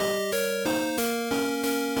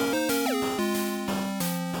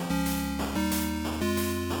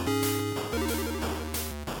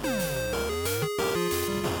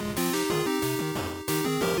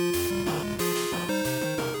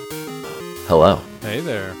Hello, Hey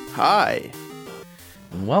there. Hi.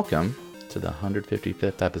 and welcome to the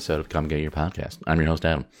 155th episode of Come Get Your Podcast. I'm your host,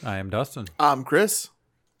 Adam. I am Dustin. I'm Chris.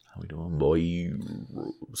 How we doing,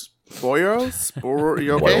 boys? Boyros?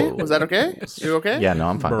 You okay? Whoa. Was that okay? You okay? Yeah, no,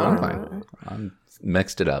 I'm fine. I'm fine. I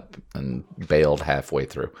mixed it up and bailed halfway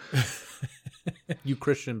through. You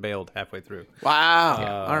Christian bailed halfway through.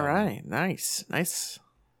 Wow. All right. Nice. Nice.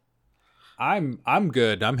 I'm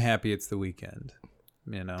good. I'm happy it's the weekend.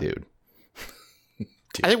 You know, Dude.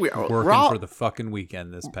 I think working we're all for the fucking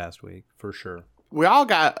weekend this past week for sure. we all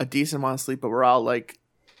got a decent amount of sleep, but we're all like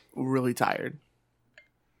really tired.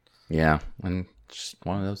 Yeah, and just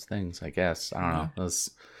one of those things, I guess. I don't know. It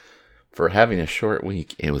was, for having a short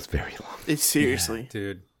week, it was very long. It's seriously.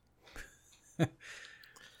 Dude. It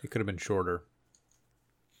could have been shorter.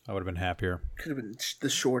 I would have been happier. Could have been the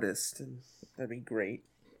shortest, and that'd be great.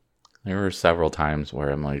 There were several times where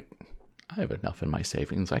I'm like, I have enough in my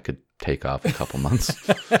savings. I could take off a couple months.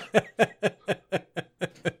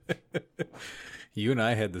 You and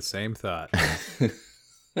I had the same thought.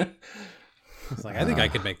 It's like, I think I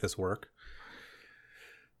could make this work.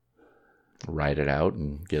 Ride it out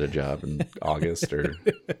and get a job in August or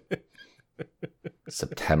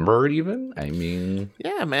September even. I mean,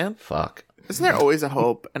 Yeah, man. fuck. Isn't there always a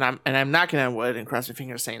hope? And I'm knocking on wood and crossing my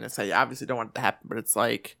fingers saying this. I obviously don't want it to happen, but it's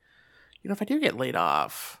like, you know, if I do get laid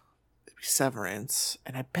off, it'd be severance,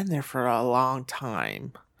 and I've been there for a long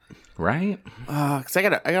time. Right? Because I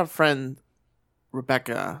got a friend,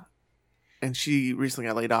 Rebecca, and she recently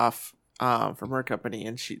got laid off from her company,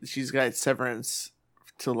 and she's got severance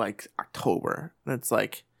till like October, and it's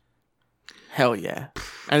like, hell yeah!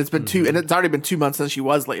 And it's been it's already been 2 months since she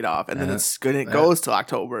was laid off, and then it's good. It goes till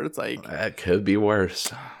October. It's like, That could be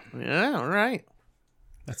worse. yeah, all right.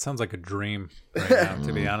 That sounds like a dream right now,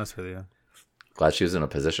 to be honest with you. Glad she was in a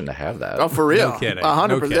position to have that. Oh, for real, No kidding. 100%.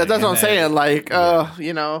 No kidding. That's what I'm And saying. Like,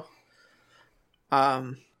 you know,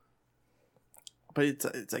 but it's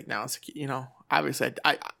like now it's, you know, obviously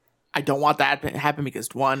I don't want that to happen because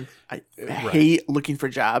one, I hate looking for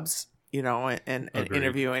jobs, you know, and Agreed.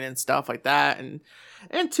 interviewing and stuff like that, and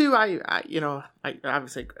two, I you know, I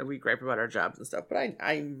obviously we gripe about our jobs and stuff, but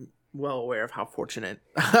I'm well aware of how fortunate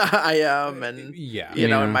I am, and Yeah. you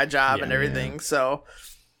know, Yeah. in my job and Yeah. everything. So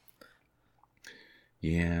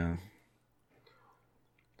Yeah.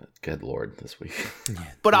 But good Lord, this week.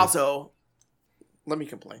 but also, let me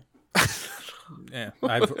complain. Yeah,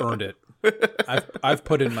 I've earned it. I've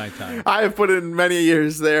put in my time. I have put in many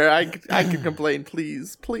years there. I can complain,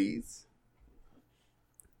 please.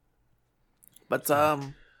 But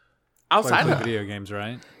outside Play of video games,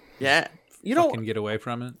 right? yeah, you know, Can get away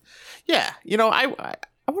from it. yeah, you know, I want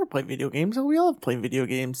to play video games. We all have played video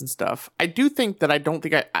games and stuff. I do think that I don't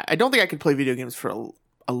think I could play video games for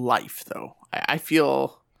a life though. I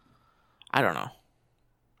feel, I don't know.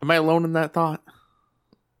 Am I alone in that thought?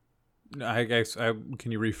 I guess.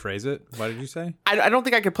 Can you rephrase it? What did you say? I don't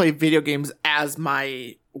think I could play video games as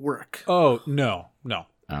my work. Oh no.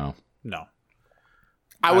 Oh.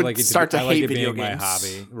 I would like it start to I like hate it video being games. my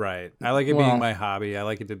hobby. Right. I like it Well- being my hobby. I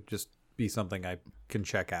like it to just be something I can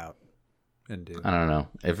check out and do. I don't know.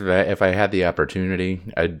 If I had the opportunity,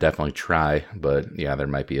 I'd definitely try. But yeah, there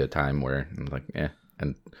might be a time where I'm like,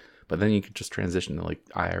 but then you could just transition to like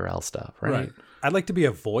IRL stuff, right? I'd like to be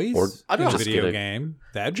a voice Or I'll do in a a video get a game.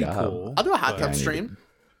 That'd be job. cool. I'll do a hot but- tub I need stream.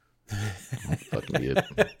 Fucking be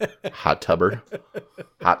a hot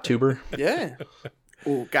tuber. Yeah.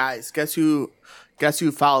 Oh, guys, guess who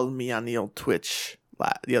followed me on the old Twitch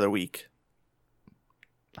the other week?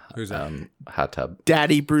 Who's that? Hot tub.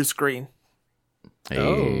 Daddy Bruce Green. Hey.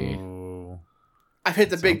 Oh. I've hit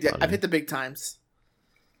the Sounds big times.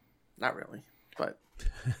 Not really, but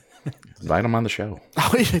Invite him on the show.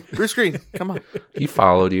 oh, yeah, Bruce Green, come on. He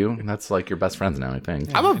followed you. That's like your best friends now, I think.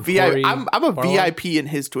 I'm a And VIP. Corey I'm a Barlow? VIP in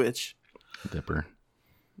his Twitch, Dipper.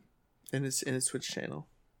 in his Twitch channel.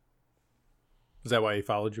 Is that why he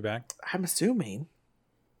followed you back? I'm assuming.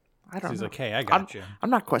 I don't He's know. like, hey, I got you. I'm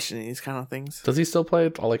not questioning these kind of things. Does he still play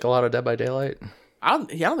like a lot of Dead by Daylight? I don't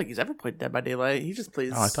think he's ever played Dead by Daylight. He just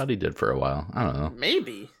plays. Oh, I thought he did for a while. I don't know.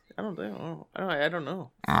 Maybe. I don't know. I don't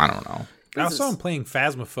know. I don't know. I This saw is- him playing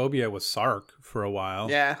Phasmophobia with Sark for a while.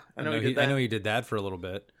 Yeah, I know he did that. I know he did that for a little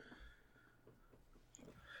bit.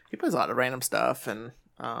 He plays a lot of random stuff and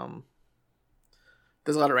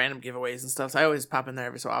does a lot of random giveaways and stuff. So I always pop in there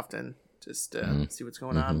every so often just to see what's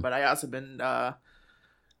going on. But I also been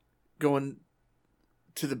going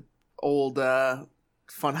to the old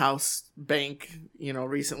Funhouse Bank, you know,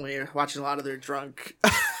 recently, watching a lot of their drunk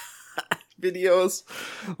videos,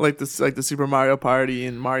 like the Super Mario Party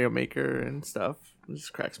and Mario Maker and stuff. It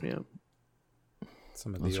just cracks me up.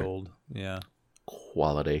 Some of Those the are- old, yeah.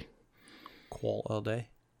 Quality. Quality.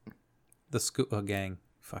 The Scuba Gang,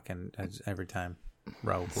 fucking every time.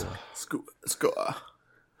 Raul Julia. Score.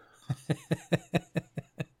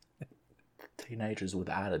 Teenagers with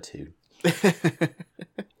attitude.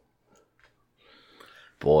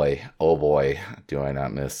 Boy, oh boy, do I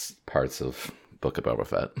not miss parts of Book of Boba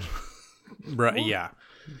Fett. Right? Yeah.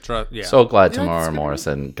 Yeah. So glad You like Tamara Scooby-Doo?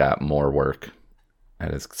 Morrison got more work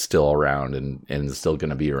and is still around and is still going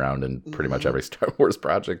to be around in pretty much every Star Wars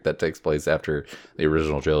project that takes place after the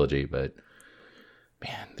original trilogy. But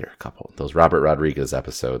man, there are a couple. Those Robert Rodriguez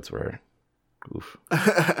episodes were oof.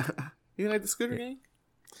 You like the Scooter Gang?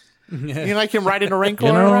 Yeah. You like him riding a Rancor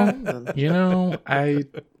You know, around? I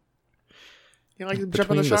You like him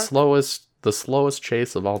jumping between the shark? the slowest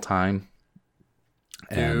chase of all time,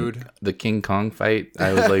 and Dude. the King Kong fight,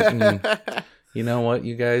 I was like, you know what,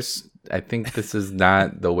 you guys, I think this is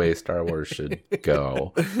not the way Star Wars should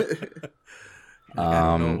go. I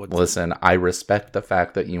don't know what's- Listen, I respect the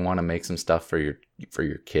fact that you want to make some stuff for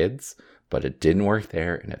your kids, but it didn't work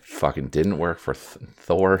there, and it fucking didn't work for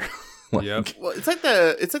Thor. Like, Yep. Well, it's like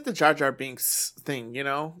the Jar Jar Binks thing, you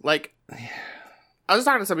know. Like, I was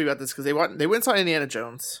talking to somebody about this because they went and saw Indiana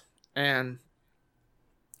Jones, and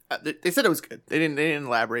they said it was good. They didn't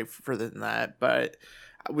elaborate further than that, but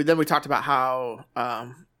we talked about how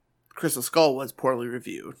Crystal Skull was poorly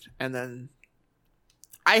reviewed, and then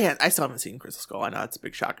I still haven't seen Crystal Skull. I know it's a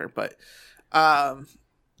big shocker, but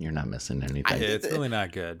you're not missing anything. Yeah, it's really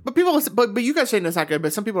not good. but you guys saying it's not good,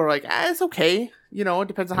 but some people are like, it's okay. You know, it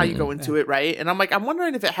depends on how you go into it, right? And I'm like, I'm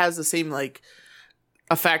wondering if it has the same like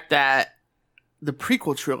effect that the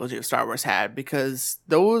prequel trilogy of Star Wars had, because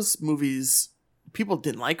those movies, people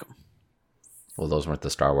didn't like them. Well, those weren't the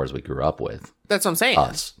Star Wars we grew up with. That's what I'm saying.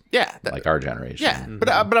 Us, Yeah. like our generation. Yeah, but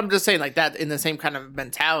I'm just saying like that in the same kind of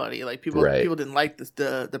mentality. Like people Right. didn't like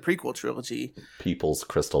the prequel trilogy. People's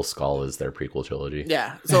Crystal Skull is their prequel trilogy.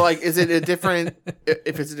 Yeah. So like, is it a different?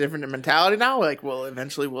 If it's a different mentality now, like, well,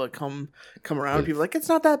 eventually will it come around? And people are like, it's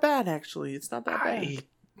not that bad. Actually, it's not that bad.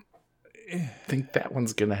 I think that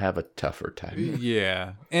one's gonna have a tougher time.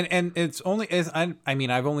 Yeah, and it's only I mean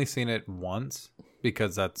I've only seen it once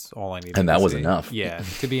because that's all I needed, And that to was see. enough. Yeah,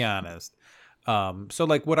 to be honest. So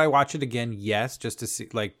like, would I watch it again? Yes, just to see,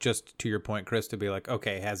 like, just to your point, Chris, to be like,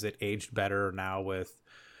 okay, has it aged better now?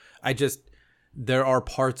 There are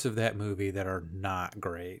parts of that movie that are not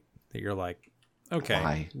great. That you're like,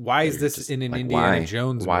 okay, why is You're this just in an like, Indiana why?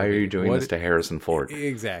 Jones? Why are movie? you doing What- this to Harrison Ford?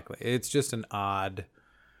 Exactly. It's just an odd.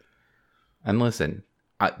 And listen,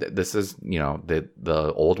 this is,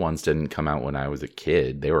 the old ones didn't come out when I was a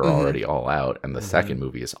kid. They were already all out, and the second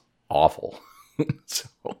movie is awful. So,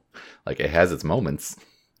 like, it has its moments.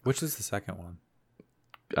 Which is the second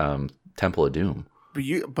one? Temple of Doom.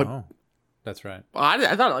 But Oh, that's right.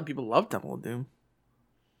 I thought a lot of people loved Temple of Doom.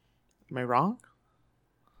 Am I wrong?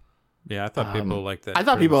 Yeah, I thought people liked that. I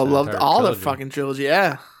thought pretty people much loved entire all the trilogy. fucking trilogy.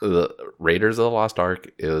 Yeah. The Raiders of the Lost Ark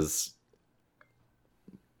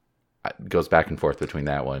goes back and forth between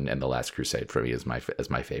that one and The Last Crusade for me is my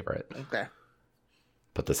favorite. Okay.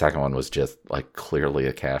 But the second one was just like clearly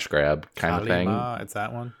a cash grab kind of thing. Kalima, it's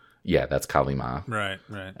that one. Yeah, that's Kalima. Right.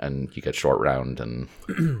 And you get Short Round and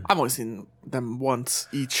I've only seen them once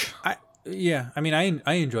each. I mean,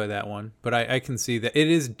 I enjoy that one, but I can see that it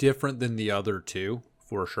is different than the other two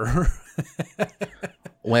for sure.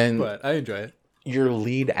 when But I enjoy it. your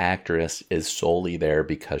lead actress is solely there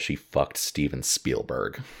because she fucked Steven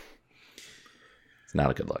Spielberg. It's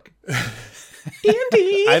not a good look.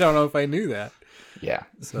 I don't know if I knew that. Yeah,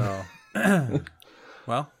 So,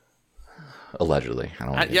 well, allegedly. I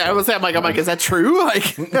don't. wanna get Yeah, I in was saying, I'm like, is that true? Like,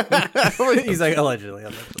 he's like allegedly.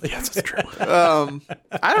 Yes, it's true.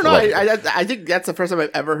 I don't know. I think that's the first time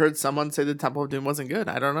I've ever heard someone say the Temple of Doom wasn't good.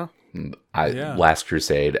 I don't know. Yeah. Last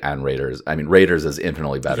Crusade and Raiders. I mean, Raiders is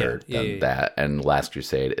infinitely better Yeah, than that, and Last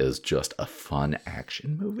Crusade is just a fun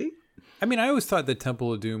action movie. I mean, I always thought the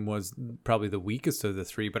Temple of Doom was probably the weakest of the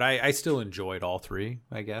three, but I still enjoyed all three,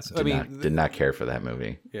 I guess. Did not care for that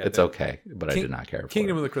movie. Yeah, it's that- okay, but I did not care for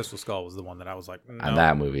Kingdom it. of the Crystal Skull was the one that I was like, no, And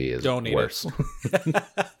that movie is don't need worse.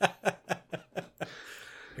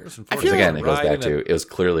 Harrison I Ford feel is Again, it goes riding back to it was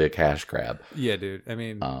clearly a cash grab. yeah, dude. I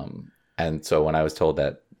mean, And so when I was told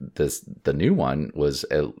that the new one was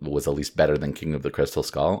at least better than King of the Crystal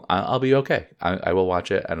Skull, I'll be okay. I will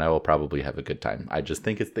watch it and I will probably have a good time. I just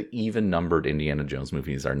think it's the even numbered Indiana Jones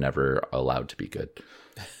movies are never allowed to be good.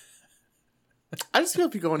 I just feel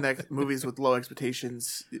if you go into movies with low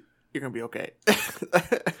expectations, you're gonna be okay.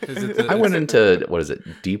 is it the, I went into what is it?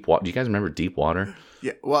 Deep Water. Do you guys remember Deep Water?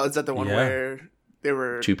 Yeah. Well, is that the one Yeah. where they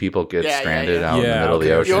were Two people get Yeah, yeah, stranded yeah. out in the Yeah, middle of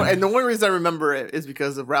the okay. ocean. and the only reason I remember it is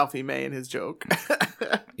because of Ralphie May and his joke.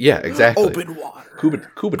 Yeah, exactly. Open water. Cuba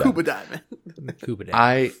Cuba diamond. Cuba Day.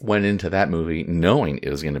 I went into that movie knowing it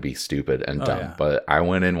was going to be stupid and dumb, yeah. but I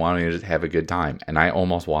went in wanting to have a good time, and I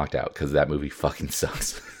almost walked out because that movie fucking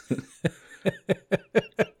sucks.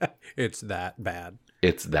 It's that bad.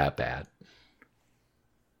 It's that bad,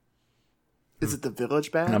 Is it The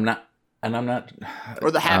Village bad? and I'm not. Or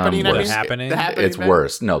The Happening? I worse. mean? The Happening? The Happening It's bad?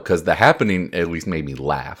 worse. No, because The Happening at least made me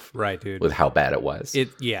laugh Right, dude. with how bad it was.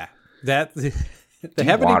 That the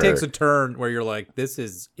Happening Water. takes a turn where you're like, this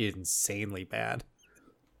is insanely bad,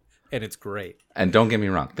 and it's great. And don't get me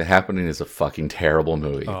wrong, The Happening is a fucking terrible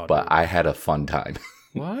movie, Oh, but dude. I had a fun time.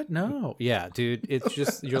 What? No. Yeah, dude. It's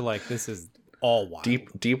just you're like, this is all wild.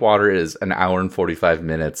 Deep Water is an hour and 45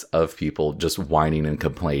 minutes of people just whining and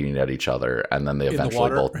complaining at each other, and then they the eventually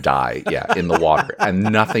water? both die. Yeah, in the water, and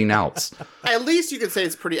nothing else. At least you could say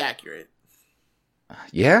it's pretty accurate.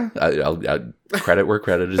 Yeah, I'll credit where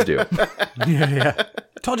credit is due. yeah.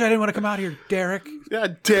 Told you I didn't want to come out here, Derek. Yeah,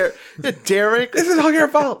 Derek. This is all your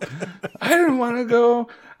fault. I didn't want to go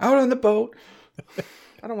out on the boat.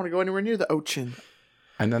 I don't want to go anywhere near the ocean.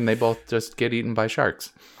 And then they both just get eaten by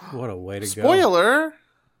sharks. What a way to go. Spoiler.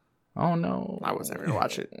 Oh no. I wasn't going to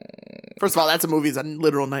watch it. First of all, that's a movie. It's a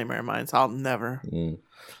literal nightmare of mine, so I would never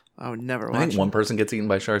I watch think it. one person gets eaten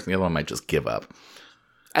by sharks, and the other one might just give up.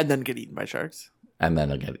 And then get eaten by sharks. And then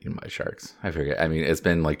they'll get eaten by sharks. I forget. I mean, it's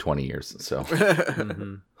been like 20 years, so.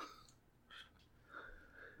 Mhm.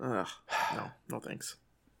 Ugh, no thanks.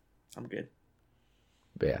 I'm good.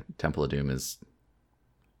 But yeah, Temple of Doom is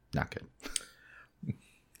not good.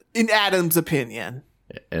 In Adam's opinion.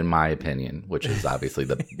 In my opinion, which is obviously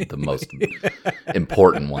the most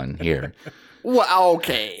important one here. Well,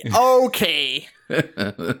 okay.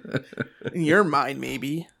 In your mind,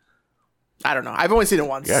 maybe. I don't know. I've only seen it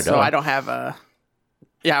once, Yeah, so go. I don't have a.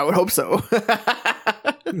 Yeah, I would hope so.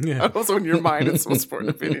 Yeah. Also, in your mind, it's the most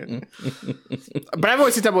important opinion. But I've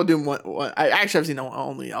only seen Temple of Doom one. I actually have seen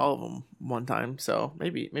only all of them one time, so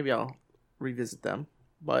maybe I'll revisit them.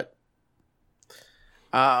 But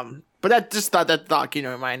that just that thought came to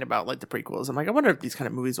my mind about like the prequels. I'm like, I wonder if these kind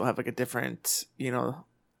of movies will have like a different, like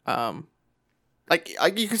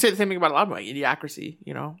you could say the same thing about a lot of them, like Idiocracy.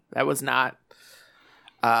 That was not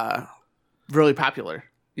really popular.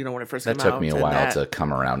 When it first That came out. took me a and while to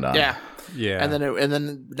come around on. Yeah. Yeah. And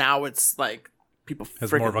then now it's like people has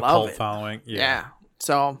freaking more of a love cult it. following. Yeah.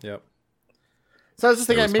 So Yep. I was just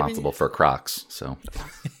They're thinking responsible for Crocs, so.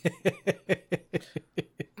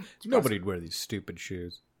 Nobody'd wear these stupid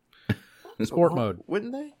shoes. Sport mode.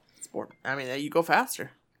 wouldn't they? Sport. I mean, you go faster.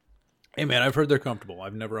 Hey man, I've heard they're comfortable.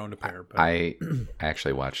 I've never owned a pair, but I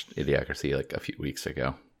actually watched Idiocracy like a few weeks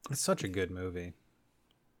ago. it's such a good movie.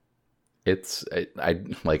 I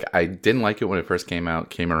didn't like it when it first came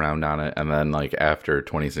around on it, and then like after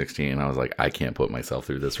 2016 I was like, I can't put myself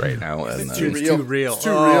through this right now, and It's then too It's real. too real. It's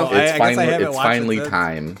too real. I guess I finally haven't it's watched it finally since.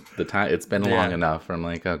 time. It's been Yeah. long enough. I'm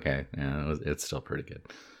like, okay, yeah, it's still pretty good.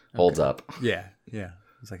 Holds up. Yeah.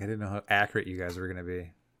 It's like I didn't know how accurate you guys were gonna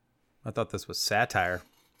be. I thought this was satire.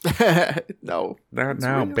 No. Not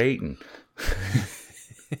now, real. baiting.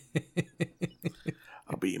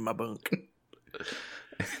 I'll be in my bunk.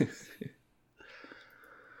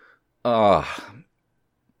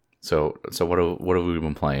 So what have we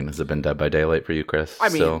been playing? Has it been Dead by Daylight for you, Chris? I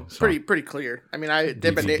mean, Still? pretty clear. I mean,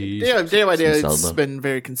 Day by DVDs. Day, it's Zelda. been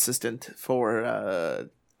very consistent for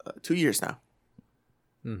 2 years now.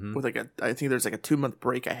 Mm-hmm. With I think there's like a 2-month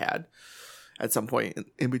break I had at some point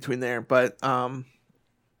in between there, but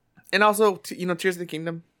and also Tears of the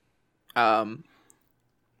Kingdom,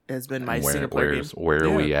 has been my single player game. Where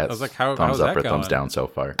are we Yeah, at? I was like, how's thumbs up that or thumbs going? down so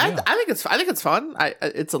far? I think it's fun.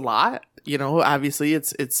 It's a lot. Obviously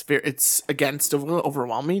it's again still a little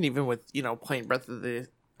overwhelming, even with playing Breath of the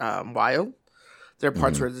Wild. There are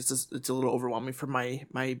parts where it's a little overwhelming for my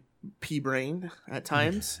pea brain at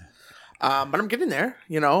times, but I'm getting there.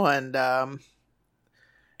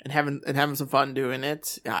 And having some fun doing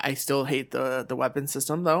it. I still hate the weapon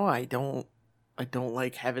system though. I don't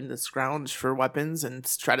like having to scrounge for weapons and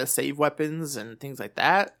try to save weapons and things like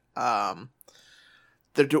that.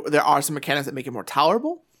 There are some mechanics that make it more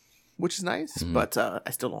tolerable, which is nice, but I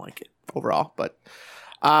still don't like it overall. But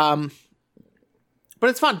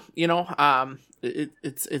it's fun,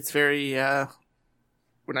 It's very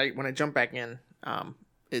when I jump back in,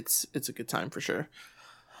 it's a good time for sure.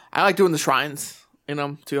 I like doing the shrines,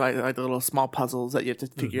 too. I like the little small puzzles that you have to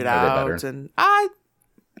figure it Are they out, better? and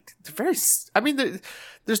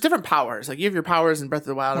there's different powers. Like you have your powers in Breath of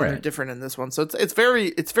the Wild, and they're Right. different in this one. So it's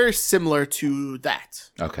very similar to that.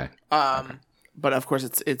 Okay. but of course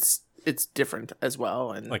it's different as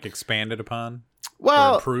well, and Like expanded upon, or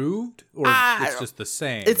well, improved, or it's just the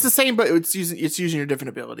same. it's the same, but it's using your different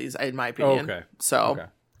abilities, in my opinion. Okay. So, Okay.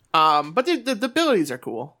 but the abilities are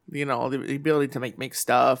cool. You know, the ability to make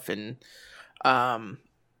stuff and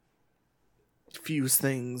fuse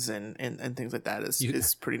things and things like that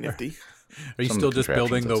is pretty nifty. Are you Some still just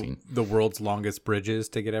building contraptions I've seen. the world's longest bridges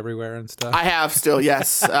to get everywhere and stuff? I have still,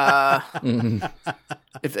 yes. If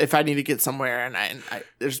I need to get somewhere, and I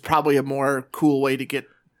there's probably a more cool way to get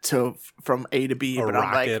to from A to B, A but I'm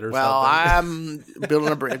like, rocket or well, something. I'm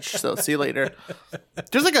building a bridge, so see you later.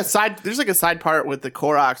 There's like a side part with the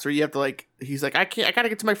Koroks where you have to like, he's like, I gotta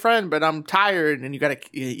get to my friend, but I'm tired, and you can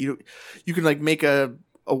like make a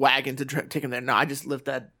wagon to take him there. No, I just lift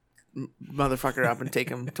that motherfucker up and take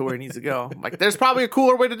him to where he needs to go. I'm like, there's probably a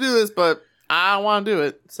cooler way to do this, but I don't want to do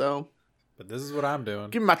it. So But this is what I'm doing.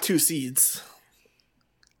 give me my 2 seeds.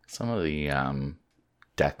 Some of the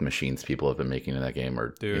death machines people have been making in that game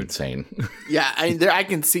are insane. Yeah, I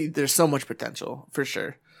can see there's so much potential for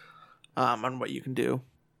sure on what you can do,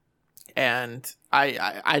 and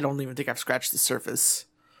I don't even think I've scratched the surface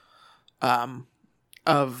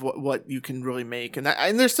of what you can really make, and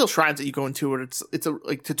there's still shrines that you go into where it's a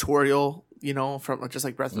like tutorial, you know, from just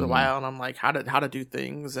like Breath of the Wild, and I'm like how to do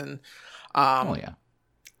things, and Oh yeah.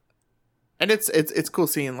 and it's cool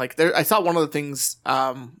seeing like there. I saw one of the things.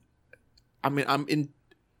 I'm in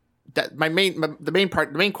that the main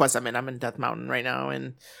quest I'm in Death Mountain right now,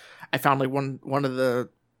 and I found like one of the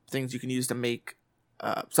things you can use to make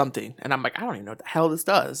something, and I'm like, I don't even know what the hell this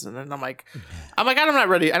does, and then I'm like I'm not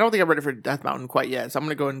ready. I don't think I'm ready for Death Mountain quite yet, so I'm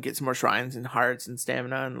gonna go and get some more shrines and hearts and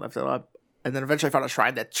stamina and lift it up, and then eventually I found a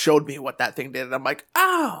shrine that showed me what that thing did, and I'm like,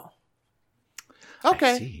 oh, I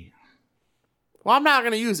okay. see. Well, I'm not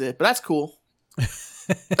gonna use it, but that's cool.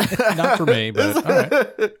 Not for me, but all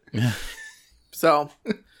right. So,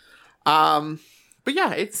 but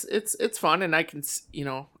yeah, it's fun, and I can see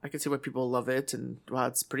why people love it, and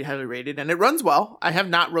it's pretty highly rated, and it runs well. I have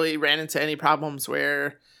not really ran into any problems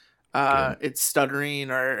where it's stuttering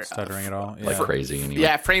At all. Yeah. Like crazy anyway.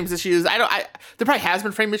 Yeah, frames issues. There probably has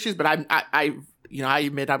been frame issues, but I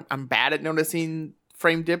admit I'm bad at noticing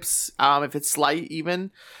frame dips. If it's slight, even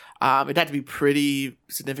it'd have to be pretty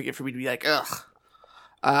significant for me to be like, ugh.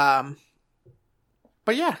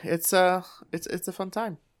 But yeah, it's a fun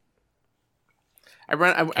time.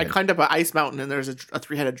 I climbed up an ice mountain, and there's a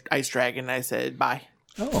 3-headed ice dragon, and I said bye.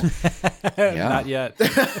 Oh, yeah. Not yet.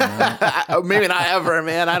 Maybe not ever,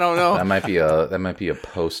 man. I don't know. That might be a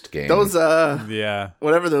post game. Those Yeah.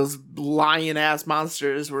 whatever those lion ass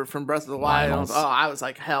monsters were from Breath of the Wild. Lionels. Oh, I was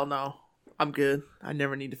like, hell no, I'm good. I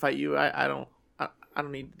never need to fight you. I don't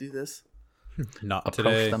need to do this. Not Approach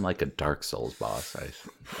today. them like a Dark Souls boss,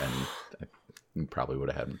 you probably would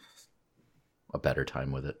have had a better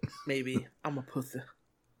time with it. Maybe I'm a pussy.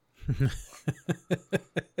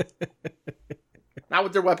 Not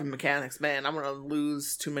with their weapon mechanics, man. I'm gonna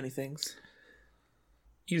lose too many things.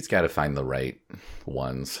 You just got to find the right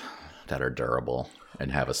ones that are durable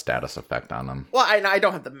and have a status effect on them. Well, I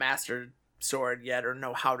don't have the master sword yet, or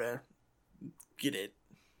know how to get it.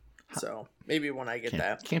 So maybe when I get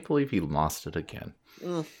that. Can't believe you lost it again.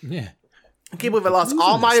 Yeah. I can't believe I lost Losing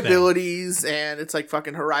all my this thing. abilities, and it's like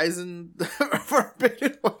fucking Horizon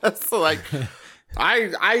Forbidden West. So like, I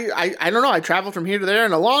don't know. I traveled from here to there,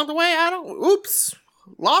 and along the way,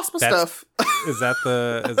 lost my stuff. Is that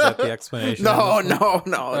the explanation? No.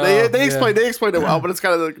 They explained it well, but it's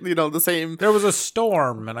kind of the same. There was a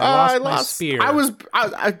storm, and I lost my spear.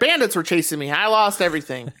 Bandits were chasing me. I lost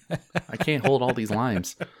everything. I can't hold all these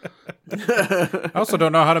limes. I also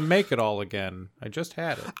don't know how to make it all again. I just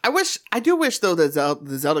had it. I do wish though that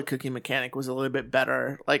the Zelda cooking mechanic was a little bit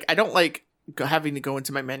better. Like, I don't like having to go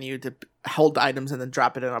into my menu to hold items and then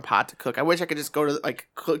drop it in a pot to cook. I wish I could just go to like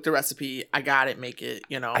click the recipe. I got it, make it.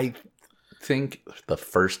 I think the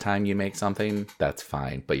first time you make something, that's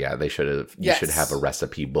fine. But yeah, you should have a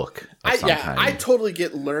recipe book of some kind. I totally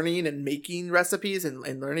get learning and making recipes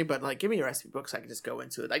and learning, but like, give me a recipe book so I can just go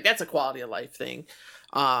into it. Like, that's a quality of life thing.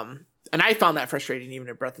 And I found that frustrating even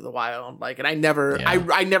in Breath of the Wild. Like, and I never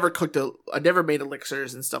made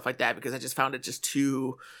elixirs and stuff like that because I just found it just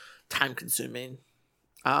too time consuming,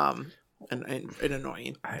 and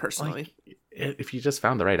annoying personally. If you just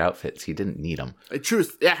found the right outfits, you didn't need them.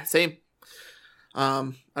 Truth. Yeah, same.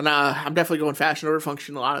 And I'm definitely going fashion over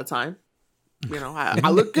function a lot of the time. I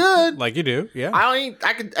look good. Like you do, yeah.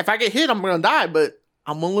 If I get hit, I'm gonna die, but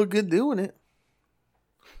I'm gonna look good doing it.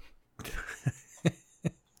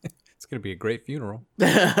 It's gonna be a great funeral.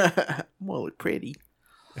 I'm gonna look pretty.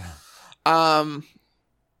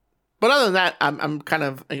 But But other than that, I'm kind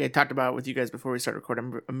of like I talked about with you guys before we started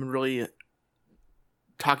recording. I'm really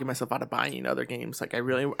talking myself out of buying other games. Like I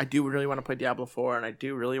do really want to play Diablo 4, and I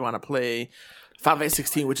do really want to play Final Fantasy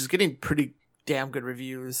 16, which is getting pretty damn good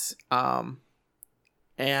reviews.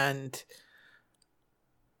 And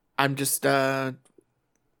I'm just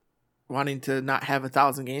wanting to not have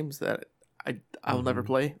 1,000 games that I'll never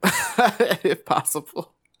play if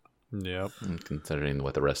possible. Yep. And considering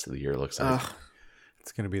what the rest of the year looks like.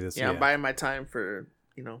 It's going to be this. Yeah, I'm buying my time for,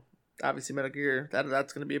 obviously Metal Gear.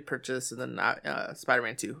 That's going to be a purchase. And then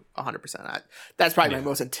Spider-Man 2, 100%. That's probably my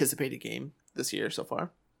most anticipated game this year so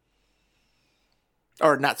far.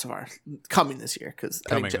 Or not so far. Coming this year. Because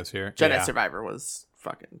this year. Jedi Survivor was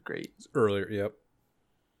fucking great. Earlier, yep.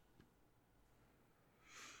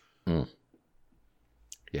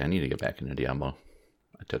 Yeah, I need to get back into Diablo.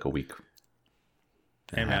 I took a week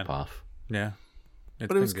and a half off. Yeah.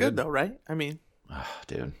 But it was good though, right? I mean,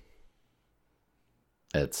 dude.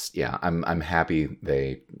 I'm happy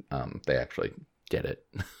they actually did it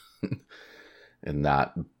and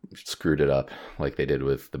not screwed it up like they did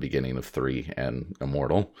with the beginning of 3 and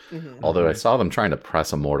Immortal. Mm-hmm. Although I saw them trying to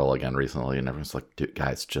press Immortal again recently, and everyone's like, dude,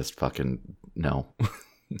 guys, just fucking no.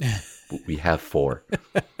 We have 4.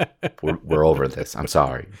 We're over this. I'm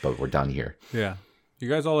sorry, but we're done here. Yeah. You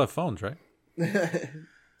guys all have phones, right?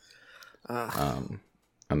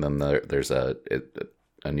 And then there's the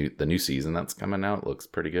new season that's coming out. Looks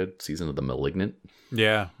pretty good. Season of the Malignant.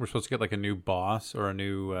 Yeah, we're supposed to get like a new boss or a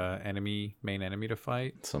new main enemy to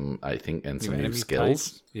fight. Some new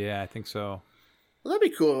skills. Types. Yeah, I think so. Well,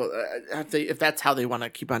 that'd be cool if that's how they want to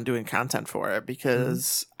keep on doing content for it.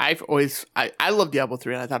 Because I love Diablo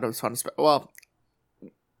 3 and I thought it was fun. Well,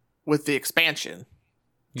 with the expansion.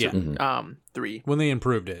 Yeah. To, 3 when they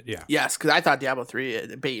improved it. Yeah. Yes, because I thought Diablo 3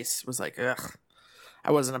 the base was like ugh.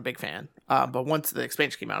 I wasn't a big fan. But once the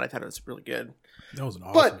expansion came out, I thought it was really good. That was an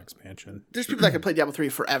awesome expansion. There's people that can play Diablo 3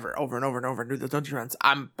 forever, over and over and over, and do the dungeon runs.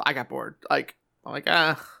 I got bored. Like I'm like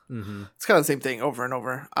it's kind of the same thing over and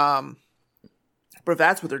over. But if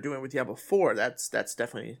that's what they're doing with Diablo 4, that's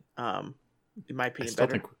definitely, in my opinion,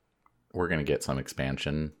 better. I think we're gonna get some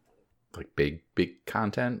expansion, like big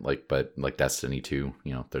content, but like Destiny 2.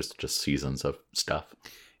 There's just seasons of stuff.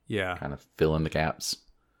 Yeah, kind of fill in the gaps,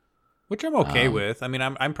 which I'm okay with. I mean,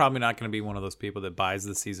 I'm probably not going to be one of those people that buys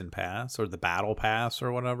the season pass or the battle pass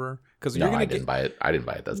or whatever. Because I didn't buy it. I didn't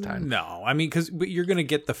buy it this time. No, I mean, but you're going to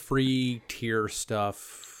get the free tier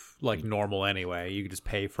stuff. Like normal anyway, you just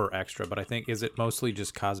pay for extra. But I think, is it mostly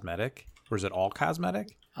just cosmetic, or is it all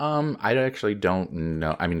cosmetic? I actually don't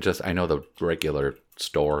know. I mean, I know the regular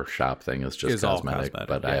store shop thing is just cosmetic,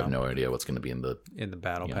 but I have no idea what's going to be in the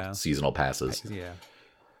battle pass, seasonal passes. Yeah.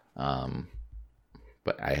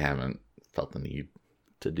 But I haven't felt the need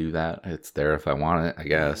to do that. It's there if I want it, I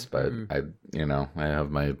guess. But I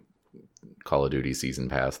have my Call of Duty season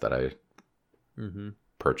pass that I.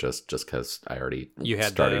 Purchased just because I already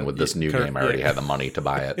with this new game. I already had the money to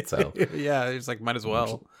buy it, so yeah, it's like might as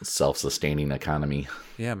well. Self-sustaining economy.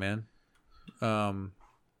 Yeah, man. No,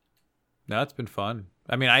 it's been fun.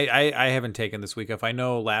 I mean, I haven't taken this week off. I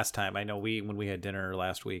know when we had dinner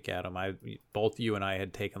last week, Adam, both you and I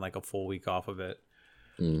had taken like a full week off of it.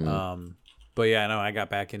 Mm-hmm. But yeah, no, I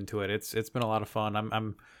got back into it. It's been a lot of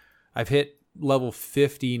fun. I've hit level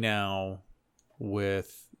 50 now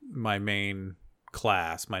with my main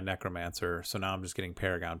class, my necromancer, so now I'm just getting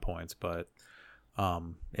Paragon points, but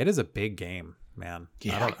it is a big game, man.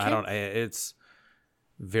 Yeah, it's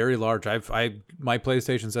very large. My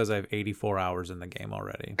PlayStation says I have 84 hours in the game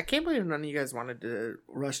already. I can't believe none of you guys wanted to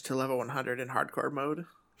rush to level 100 in hardcore mode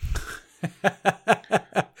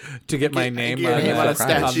to get my name on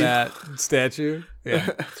that statue. Yeah.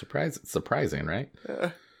 Surprising, right?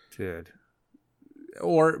 Dude.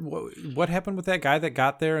 Or what happened with that guy that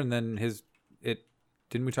got there and then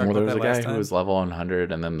didn't we talk about that last time? There was a guy who was level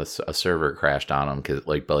 100 and then a server crashed on him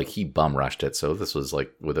but he bum rushed it. So this was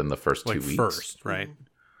like within the first 2 weeks. First, right?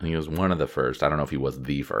 And he was one of the first. I don't know if he was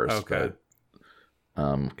the first. Okay.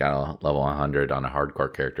 But, got a level 100 on a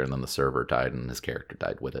hardcore character and then the server died and his character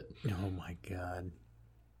died with it. Oh my god.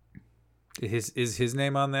 Is his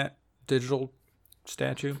name on that digital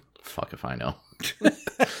statue? Fuck if I know.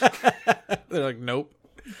 They're like, nope.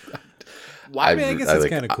 Why? I guess that's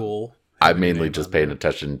kind of cool. I'm mainly just paying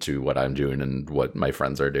attention to what I'm doing and what my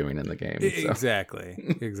friends are doing in the game. So.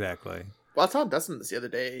 Exactly. Well, I saw Dustin this the other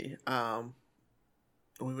day. When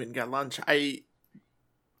we went and got lunch,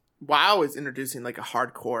 WoW is introducing like a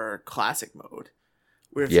hardcore classic mode.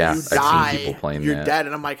 Where if you die, you're dead.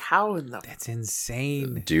 And I'm like, how in the... That's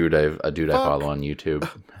insane. A dude I follow on YouTube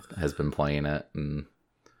has been playing it. And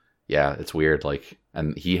yeah, it's weird. Like,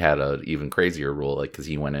 and he had a even crazier rule, like, because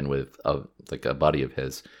he went in with a buddy of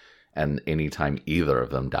his, and anytime either of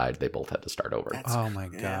them died, they both had to start over. Oh my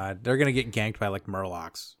god, they're gonna get ganked by like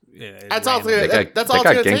Murlocs. That's all. They got gonna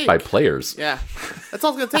ganked take by players. Yeah, that's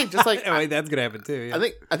all it's gonna take. Just like I mean, that's gonna happen too. Yeah.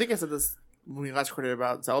 I think I said this when we last recorded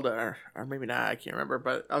about Zelda, or maybe not. I can't remember.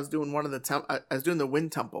 But I was doing one of the I was doing the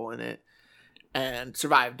Wind Temple in it, and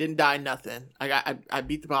survived. Didn't die. Nothing. I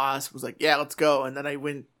beat the boss. Was like, yeah, let's go. And then I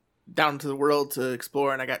went down to the world to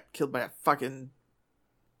explore, and I got killed by a fucking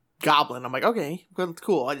goblin. I'm like, okay, that's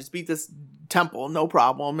cool. I just beat this temple, no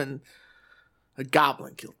problem, and a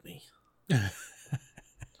goblin killed me.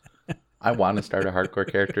 I want to start a hardcore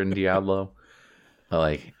character in Diablo, but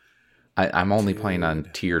like, I'm only playing on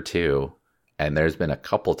tier 2, and there's been a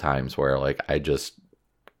couple times where like I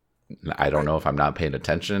don't know if I'm not paying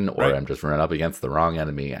attention or I'm just running up against the wrong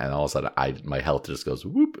enemy, and all of a sudden my health just goes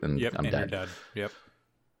whoop, and I'm dead. You're dead. Yep.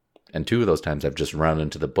 And 2 of those times I've just run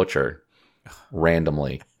into the butcher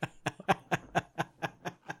randomly.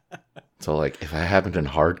 So like, if I haven't been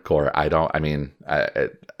hardcore,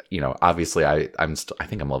 obviously I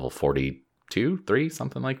think I'm level 42, 3,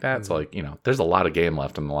 something like that. Mm-hmm. So like, there's a lot of game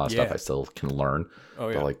left and a lot of stuff I still can learn. Oh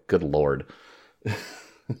yeah. But like, good Lord.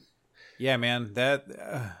 Yeah, man, that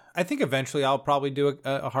I think eventually I'll probably do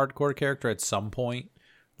a hardcore character at some point.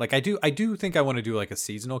 Like I do think I want to do like a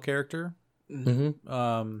seasonal character.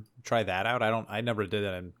 Mm-hmm. Try that out. I never did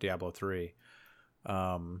that in Diablo 3.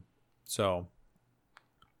 So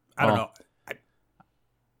I don't know.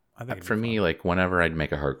 I think for me, like whenever I'd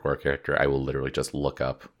make a hardcore character, I will literally just look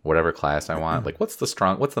up whatever class I want. Like, what's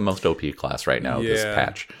the most OP class right now? This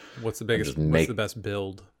patch. What's the biggest? What's the best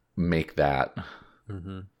build? Make that,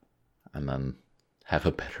 and then have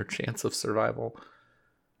a better chance of survival.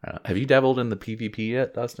 Have you dabbled in the PvP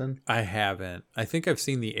yet, Dustin? I haven't. I think I've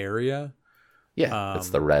seen the area. Yeah,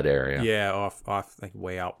 it's the red area. Yeah, off like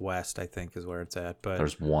way out west, I think is where it's at. But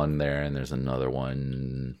there's one there, and there's another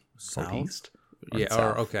one southeast.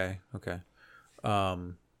 Okay.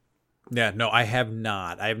 Yeah, no, I have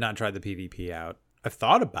not. I have not tried the PvP out. I've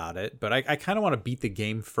thought about it, but I kind of want to beat the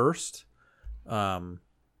game first. But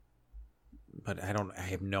I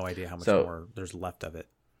have no idea how much more there's left of it.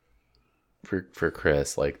 For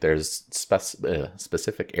Chris, like there's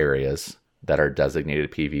specific areas that are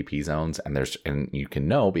designated PvP zones, and you can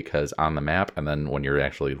know because on the map, and then when you're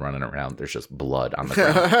actually running around, there's just blood on the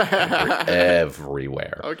ground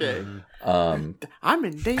everywhere. Okay, I'm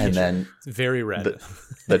in danger. And then it's very red.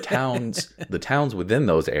 The towns within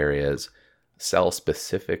those areas sell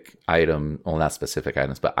specific not specific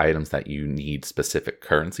items, but items that you need specific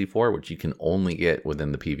currency for, which you can only get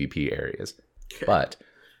within the PvP areas. Okay. But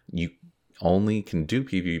you only can do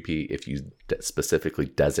PvP if you specifically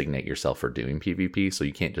designate yourself for doing PvP, so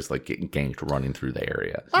you can't just like get ganked running through the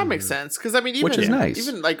area. That makes sense, because I mean, which is nice.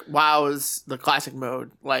 Even like WoW is the classic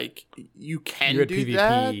mode, like you can do PvP,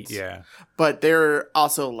 that, yeah. But they're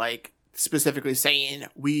also like specifically saying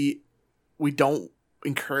we don't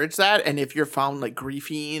encourage that, and if you're found like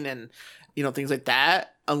griefing and things like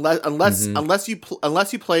that, unless you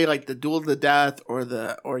play like the Duel to the Death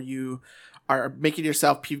or you are making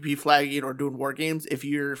yourself PvP flagging or doing war games, if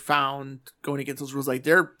you're found going against those rules, like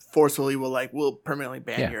they're forcefully will permanently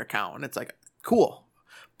ban your account. And it's like, cool.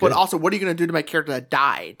 But good. Also, what are you going to do to my character that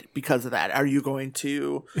died because of that? Are you going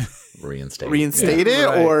to reinstate it?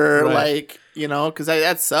 Right, or like, because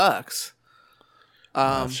that sucks.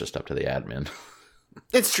 It's just up to the admin.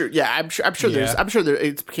 It's true. Yeah. I'm sure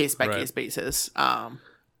it's case by case basis.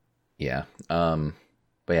 Yeah. But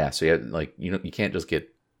yeah, so you can't just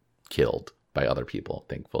get killed by other people,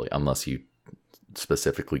 thankfully, unless you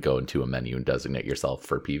specifically go into a menu and designate yourself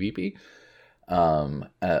for PvP.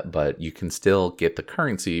 But you can still get the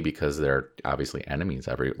currency because there are obviously enemies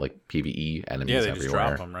PvE enemies everywhere. Just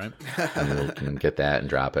drop them, right? And you can get that and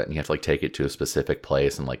drop it, and you have to take it to a specific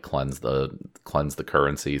place and cleanse the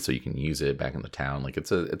currency so you can use it back in the town. Like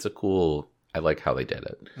it's a cool. I like how they did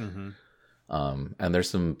it. Mm-hmm. And there's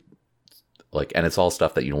some and it's all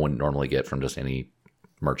stuff that you wouldn't normally get from just any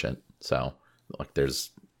merchant. So there's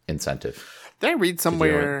incentive. Did I read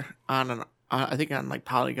somewhere I think on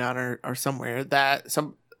Polygon or somewhere that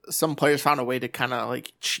some players found a way to kind of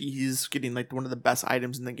cheese getting one of the best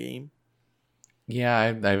items in the game? Yeah,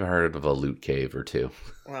 I've heard of a loot cave or two.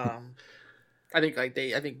 I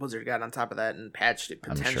think Blizzard got on top of that and patched it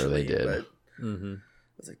potentially. I'm sure they did. But I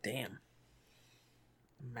was like, damn.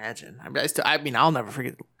 Imagine. I'll never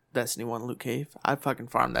forget Destiny 1 loot cave. I fucking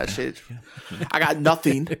farmed that shit. I got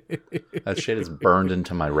nothing. That shit is burned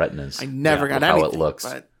into my retinas. I never got anything. How it looks.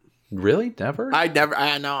 But Really? Never? I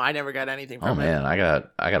never got anything from Oh it. man, I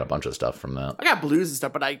got a bunch of stuff from that. I got blues and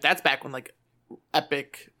stuff, but that's back when like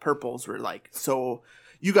epic purples were like so.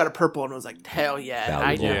 You got a purple and it was like hell yeah.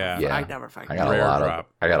 Valuable. I never fucking. I got Rare a lot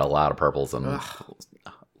drop. of a lot of purples and Ugh.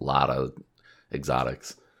 a lot of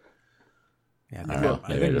exotics. Yeah, I don't know.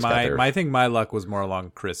 Maybe I just got there. I think my luck was more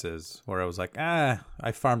along Chris's, where I was like, I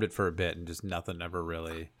farmed it for a bit and just nothing ever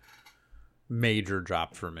really major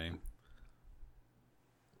dropped for me.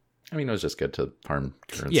 I mean, it was just good to farm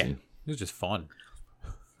currency. Yeah, it was just fun.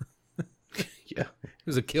 Yeah. It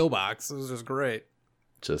was a kill box. It was just great.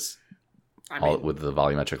 Just I all mean, with the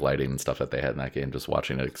volumetric lighting and stuff that they had in that game, just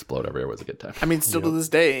watching it explode everywhere was a good time. I mean, still to this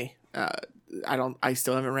day, I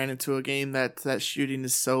still haven't ran into a game that shooting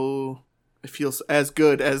is so. It feels as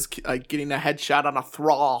good as like getting a headshot on a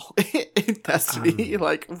thrall in Destiny.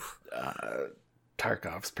 Like,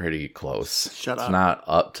 Tarkov's pretty close. Shut it's up. not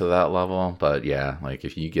up to that level, but yeah, like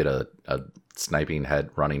if you get a sniping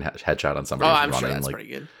running headshot on somebody, I'm running, sure that's like, pretty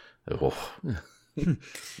good. oh,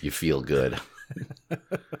 you feel good.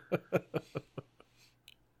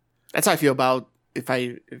 That's how I feel about if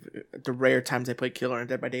the rare times I play Killer and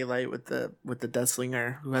Dead by Daylight with the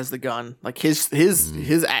Deathslinger who has the gun. Like his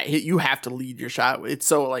you have to lead your shot. It's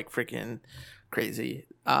so like freaking crazy.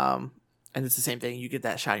 And it's the same thing. You get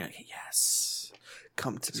that shot, you're like, yes,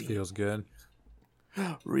 come to This me, feels good.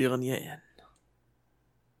 reeling you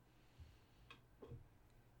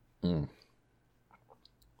in.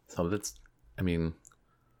 So that's, I mean,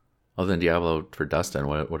 other than Diablo for Dustin,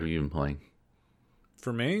 what have you been playing?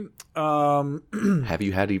 For me, Have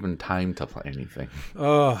you had even time to play anything?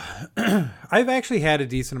 I've actually had a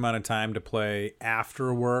decent amount of time to play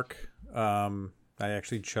after work. I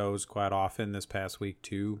actually chose quite often this past week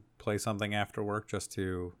to play something after work just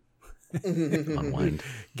to Unwind.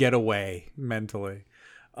 get away mentally.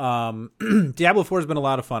 Diablo 4 has been a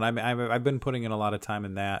lot of fun. I've been putting in a lot of time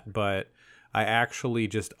in that, but I actually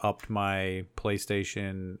just upped my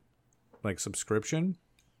PlayStation like subscription.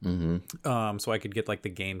 Mm-hmm. So I could get like the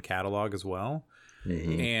game catalog as well.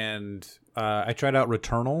 Mm-hmm. And I tried out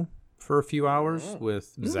Returnal for a few hours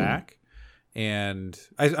with Zach. And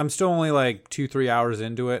I'm still only like 2-3 hours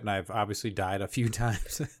into it, and I've obviously died a few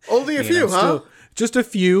times. Only a And few, I'm huh? still- just a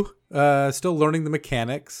few. Still learning the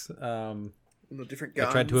mechanics. The different I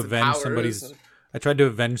guns. tried to and avenge powers somebody's. and- I tried to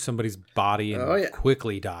avenge somebody's body and Oh, yeah.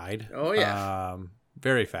 quickly died. Oh, yeah.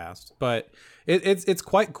 Very fast, but it's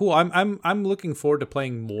quite cool. I'm looking forward to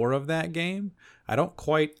playing more of that game. I don't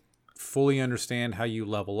quite fully understand how you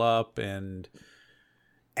level up and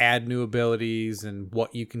add new abilities and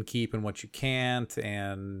what you can keep and what you can't,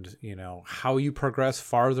 and you know how you progress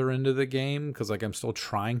farther into the game, because like I'm still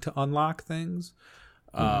trying to unlock things.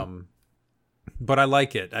 But I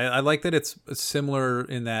like it. I like that it's similar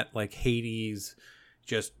in that like Hades,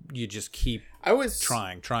 you just keep I was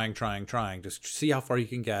trying, just see how far you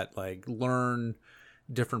can get, like learn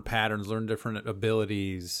different patterns, learn different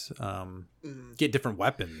abilities, get different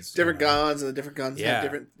weapons, different you know? guns, and the different guns Yeah. have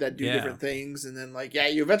different that do Yeah. different things, and then like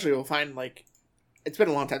you eventually will find like it's been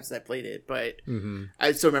a long time since I played it, but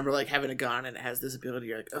I still remember like having a gun and it has this ability.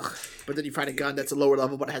 You're like, ugh. But then you find a gun that's a lower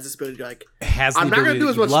level, but it has this ability. You're like, Has the I'm not gonna ability do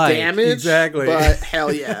as that much you like. damage, exactly, but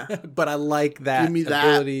hell yeah, but I like that give me that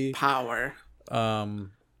ability. power.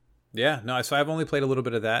 Yeah, no, so I've only played a little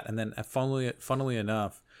bit of that, and then funnily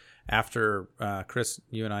enough, after Chris,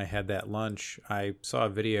 you and I had that lunch, I saw a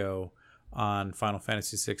video on Final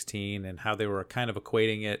Fantasy 16 and how they were kind of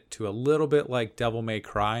equating it to a little bit like Devil May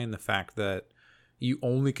Cry, and the fact that you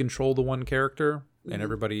only control the one character and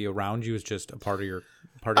everybody around you is just a part of your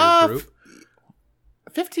group.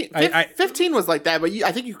 15 was like that, but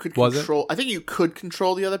I think you could Was it? control. I think you could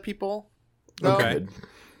control the other people. though. Okay.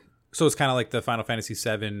 So it's kind of like the Final Fantasy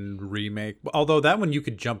 7 remake, although that one you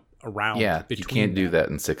could jump around. Yeah, you between can't do them. that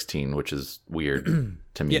in 16, which is weird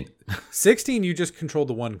to me. Yeah. 16 you just controlled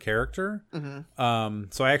the one character. Mm-hmm.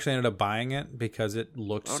 So I actually ended up buying it because it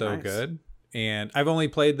looked so nice. good, and I've only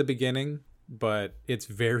played the beginning, but it's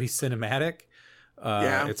very cinematic.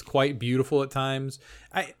 Yeah. It's quite beautiful at times.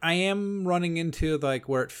 I am running into like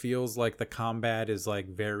where it feels like the combat is like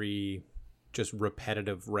very just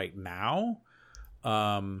repetitive right now.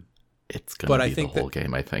 It's going But to I be think the whole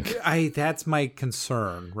game, I think. That's my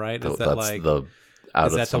concern, right? Is that That's like the out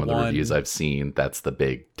is of that some the of the one- reviews I've seen, that's the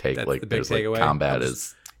big take. That's Like the big there's like takeaway? combat I'm is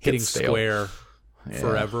just hitting gets stale. square Yeah.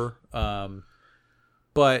 forever.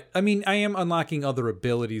 But I mean, I am unlocking other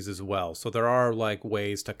abilities as well. So there are like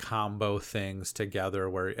ways to combo things together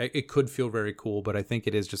where it could feel very cool, but I think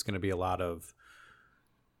it is just going to be a lot of,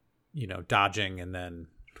 dodging and then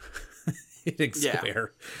hitting Yeah.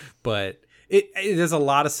 square. But it is a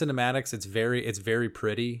lot of cinematics. It's very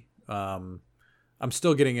pretty. I'm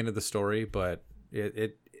still getting into the story, but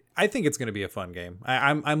I think it's going to be a fun game.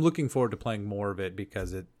 I'm looking forward to playing more of it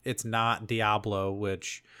because it's not Diablo,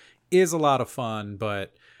 which is a lot of fun,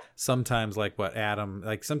 but sometimes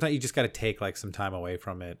sometimes you just got to take like some time away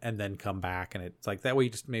from it and then come back, and it's like that way you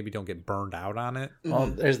just maybe don't get burned out on it. Well,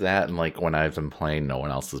 there's that, and like when I've been playing, no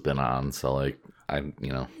one else has been on, so like I'm,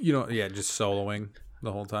 just soloing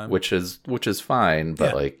the whole time, which is fine,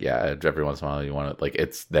 but Yeah. every once in a while you want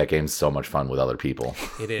to that game's so much fun with other people.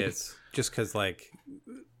 It is just because like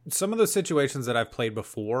some of the situations that I've played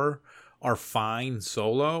before are fine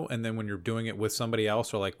solo, and then when you're doing it with somebody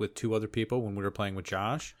else or like with two other people, when we were playing with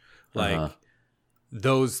Josh, like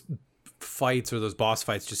those fights or those boss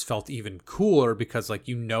fights just felt even cooler because like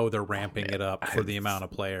they're ramping it up for the amount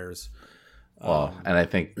of players. Well, and I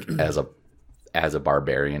think as a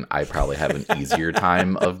barbarian, I probably have an easier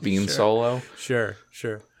time of being solo. Sure.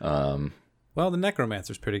 Well, the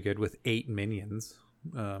Necromancer's pretty good with 8 minions.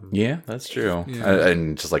 Yeah, that's true. Yeah.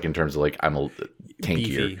 And just like in terms of like I'm a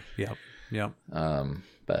tankier. Beefy. Yep.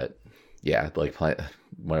 But yeah, like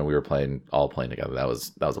when we were playing together, that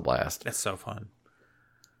was a blast. That's so fun.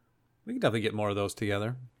 We can definitely get more of those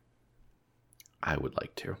together. I would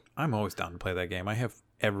like to. I'm always down to play that game. I have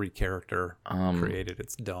every character created.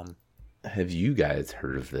 It's dumb. Have you guys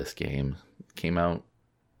heard of this game? It came out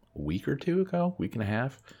a week or two ago, week and a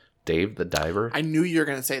half. Dave the Diver. I knew you were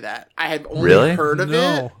going to say that. I had only Really? heard of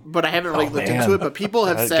it, but I haven't really looked into it. But people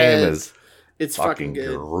have said game is it's fucking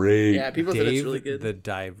good. great. Yeah, people said it's really good. Dave the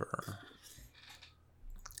Diver.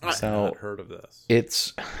 So I've not heard of this.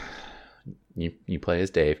 It's you play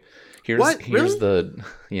as Dave. Here's Really?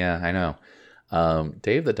 Yeah, I know.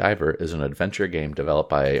 Dave the Diver is an adventure game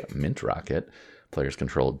developed by Mint Rocket. Players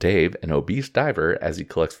control Dave, an obese diver, as he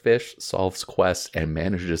collects fish, solves quests, and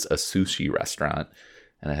manages a sushi restaurant.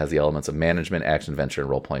 And it has the elements of management, action, adventure, and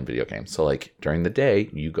role-playing video games. So, like, during the day,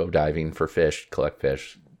 you go diving for fish, collect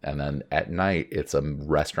fish, and then at night, it's a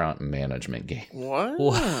restaurant management game.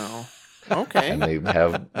 Wow. Okay. And they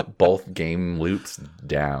have both game loops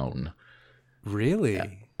down.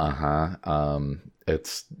 Really?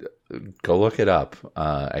 It's go look it up.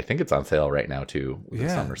 I think it's on sale right now too. With the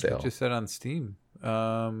summer sale. It just said on Steam.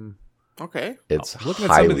 Okay. It's Looking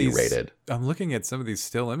at some of highly these, rated. I'm looking at some of these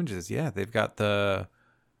still images. Yeah, they've got the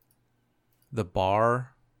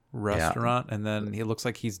bar restaurant, and then it looks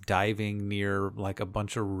like he's diving near like a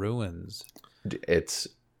bunch of ruins. It's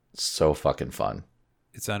so fucking fun.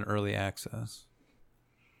 It's on early access.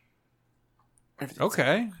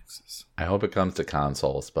 Okay. I hope it comes to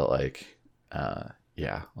consoles, but like,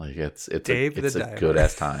 yeah, like it's Dave a Diver. good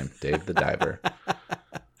ass time. Dave the Diver.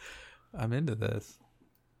 I'm into this.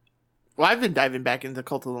 Well, I've been diving back into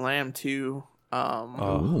Cult of the Lamb too.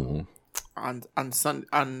 Ooh. On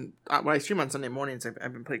when I stream on Sunday mornings,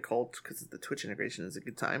 I've been playing Cult because the Twitch integration is a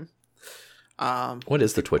good time. What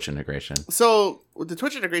is the Twitch integration? So the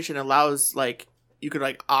Twitch integration allows like you could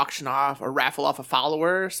like auction off or raffle off a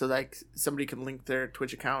follower, so like somebody can link their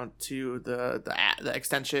Twitch account to the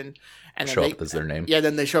extension and then Show up as their name. Yeah,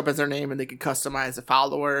 then they show up as their name and they can customize a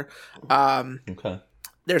follower. Okay.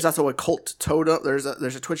 There's also a cult totem. There's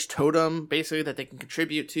a Twitch totem basically that they can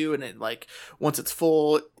contribute to, and it like once it's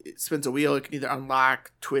full, it spins a wheel. It can either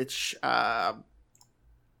unlock Twitch, not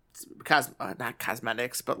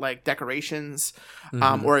cosmetics, but like decorations,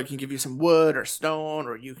 or it can give you some wood or stone,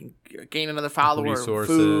 or you can gain another follower,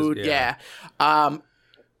 Resources, food, yeah.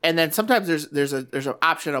 And then sometimes there's an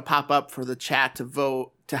option that'll pop up for the chat to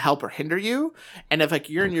vote to help or hinder you. And if like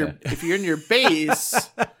you're in your base,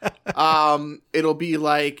 it'll be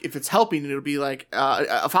like if it's helping, it'll be like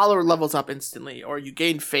a follower levels up instantly, or you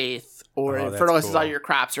gain faith, or it fertilizes all your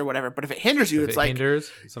crops or whatever. But if it hinders you, it's like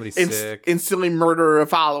somebody's sick. Instantly murder a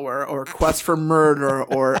follower, or quest for murder,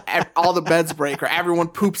 or all the beds break, or everyone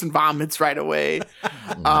poops and vomits right away.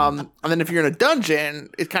 And then if you're in a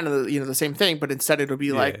dungeon, it's kind of the same thing, but instead it'll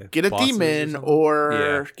be like get a demon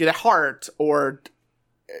or get a heart or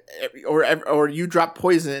you drop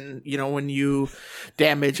poison, when you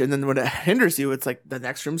damage, and then when it hinders you, it's like the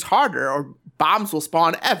next room's harder, or bombs will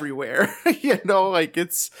spawn everywhere. Like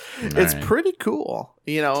it's pretty cool.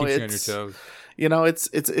 Keeps you on your toes.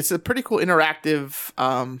 It's a pretty cool interactive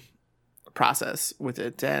process with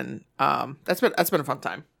it, and that's been a fun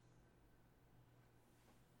time.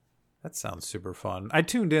 That sounds super fun. I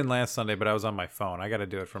tuned in last Sunday, but I was on my phone. I got to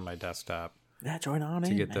do it from my desktop. Yeah, join on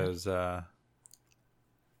to get those.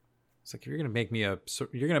 It's like if you're gonna make me a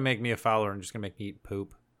follower and just gonna make me eat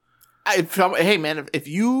poop. Hey man, if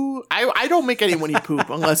you, I don't make anyone eat poop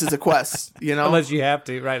unless it's a quest, you know. Unless you have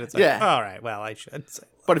to, right? It's like, Yeah. all right, well, I should say.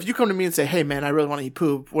 But if you come to me and say, "Hey man, I really want to eat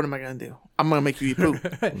poop," what am I gonna do? I'm gonna make you eat poop.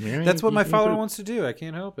 That's what my follower wants to do. I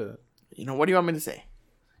can't help it. You know, what do you want me to say?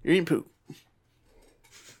 You're eating poop.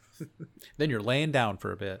 Then you're laying down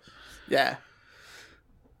for a bit. Yeah.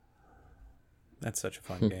 That's such a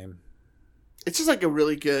fun game. It's just like a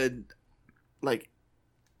really good, like,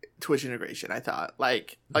 Twitch integration. I thought,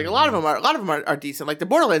 like a lot of them are decent. Like the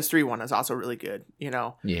Borderlands 3 one is also really good. You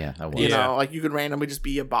know. Yeah, that was. You know, like you could randomly just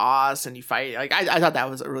be a boss and you fight. Like I thought that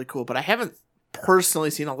was really cool, but I haven't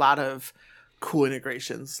personally seen a lot of cool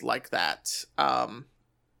integrations like that.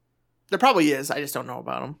 There probably is. I just don't know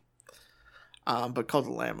about them. But Cult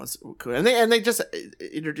of the Lamb was cool, and they just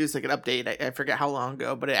introduced like an update. I forget how long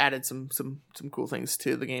ago, but it added some cool things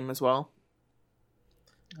to the game as well.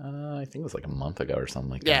 I think it was like a month ago or something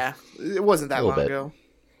like that. Yeah, it wasn't that long bit. ago.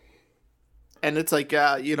 And it's like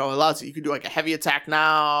you know, allows you can do like a heavy attack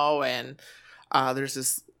now, and there's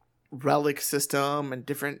this relic system and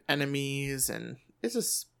different enemies, and it's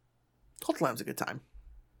just Cult of the Lamb's a good time.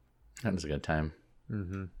 That was a good time.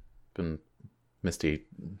 Mm-hmm. Been Misty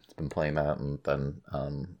has been playing that, and then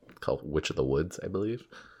called Witch of the Woods, I believe.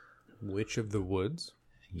 Witch of the Woods?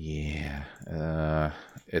 Yeah.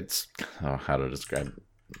 It's how to describe it.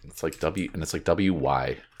 It's like it's like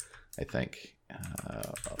WY, I think.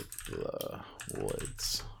 Of the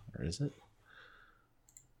Woods. Or is it?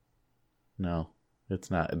 No, it's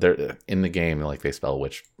not. They're in the game, like they spell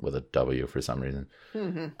witch with a W for some reason.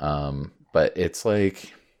 Mm-hmm. But it's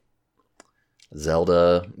like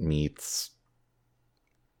Zelda meets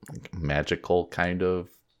like magical kind of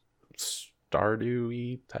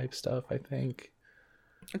Stardew-y type stuff, I think.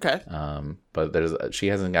 Okay. But she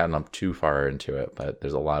hasn't gotten up too far into it, but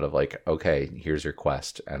there's a lot of like, okay, here's your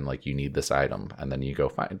quest, and like you need this item, and then you go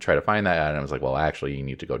try to find that item. It's like, well, actually, you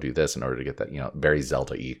need to go do this in order to get that. You know, very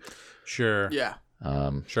Zelda-y. Sure. Yeah.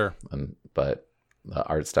 Sure. But the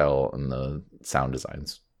art style and the sound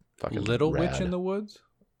designs fucking Little rad. Witch in the Woods?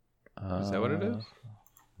 Is that what it is?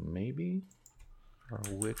 Maybe. Or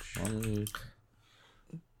a witch?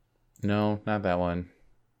 No, not that one.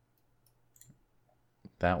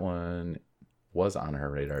 That one was on her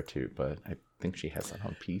radar too, but I think she has that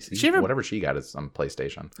on PC. Whatever she got is on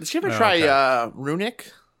PlayStation. Did she ever try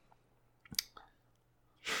Runic?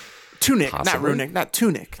 Tunic, Possibly. not Runic, not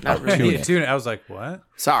Tunic, not Tunic. Runic. Tunic. I was like, what?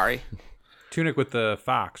 Sorry. Tunic with the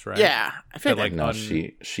fox, right? Yeah, I feel That, like No,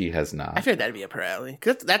 she has not. I feel that'd be a per alley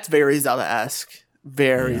because that's very Zelda-esque.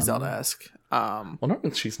 Very Zelda-esque. Well, no,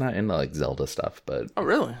 she's not into like Zelda stuff, but Oh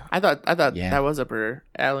really? I thought Yeah. that was up her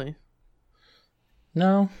alley.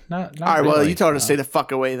 no, not All right, really. well, you told her to stay the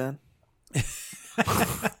fuck away then.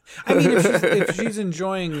 I mean, if she's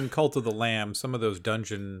enjoying Cult of the Lamb, some of those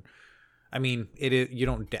dungeon, I mean, it is. You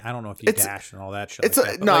don't. I don't know if you dash and all that shit. it's like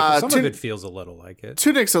a- that, but, no, like, some of Tun- it feels a little like it.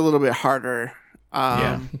 Tunic's a little bit harder,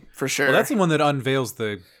 for sure. Well, that's the one that unveils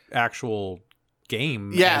the actual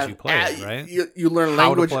game as you play it, right? You learn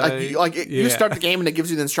How to language, play. you start the game and it gives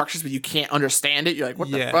you the instructions, but you can't understand it. You're like,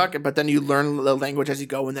 what the Yeah. fuck? But then you learn the language as you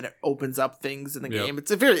go, and then it opens up things in the Yep. game.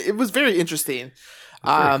 It was very interesting.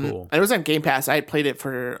 Very cool. And it was on Game Pass. I had played it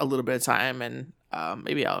for a little bit of time, and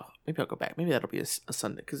maybe I'll go back. Maybe that'll be a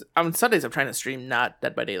Sunday, because on Sundays I'm trying to stream not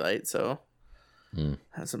Dead by Daylight, so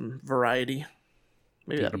have some variety.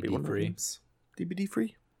 Maybe that'll be one of the free. games. DVD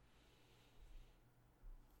free.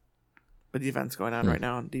 But the event's going on right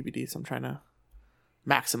now on DVD, so I'm trying to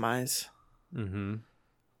maximize. Mm-hmm.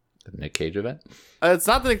 The Nick Cage event. It's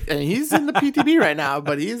not that he's in the PTB right now,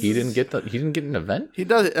 but He didn't get an event. he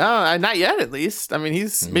does it. Not yet, at least. I mean,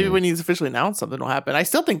 maybe when he's officially announced, something will happen. I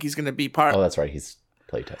still think he's going to be part. Oh, that's right. He's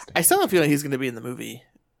playtesting. I still have a feeling he's going to be in the movie.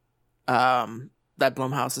 That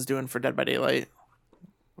Blumhouse is doing for Dead by Daylight.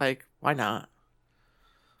 Like, why not?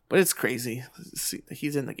 But it's crazy.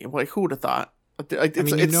 He's in the game. Like, who would have thought? Like, I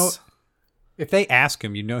mean, if they ask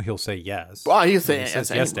him, he'll say yes. Well, he's saying He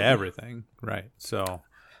says yes to everything, right? So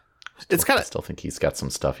it's kind I of still think he's got some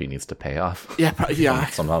stuff he needs to pay off. yeah, yeah.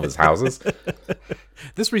 Some of his houses.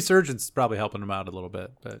 this resurgence is probably helping him out a little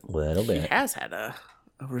bit, but Little He bit. has had a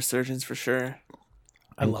resurgence for sure.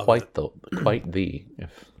 I love quite it.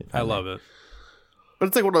 if I love it. But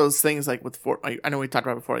it's like one of those things, like with Fortnite. I know we talked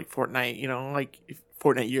about it before, like Fortnite. You know, like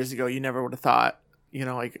Fortnite years ago, you never would have thought. You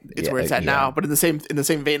know, like it's where it's at now. But in the same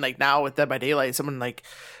vein, like now with Dead by Daylight, someone like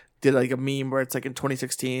did like a meme where it's like in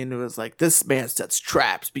 2016, it was like, this man sets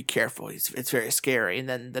traps, be careful. It's very scary. And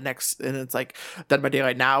then it's like Dead by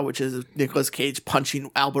Daylight now, which is Nicolas Cage punching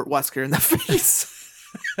Albert Wesker in the face.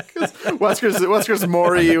 Wesker's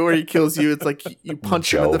Maury, where he kills you. It's like you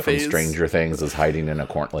punch him Joe in the from face. Stranger Things is hiding in a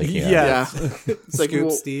corner. Like, yeah. Yeah, it's like,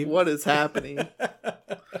 Scoop Steve. what is happening?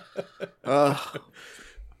 I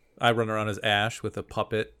run around as Ash with a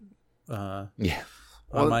puppet Yeah.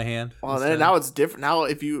 on my hand. Well, instead. now it's different. Now,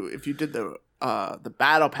 if you did the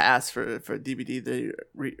battle pass for DVD, they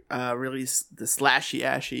released the Slashy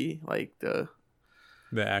Ashy, like the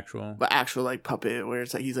actual like puppet where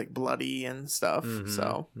it's like he's like bloody and stuff.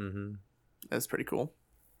 So that's pretty cool.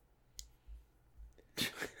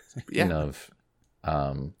 Speaking of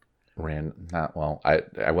I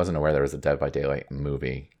wasn't aware there was a Dead by Daylight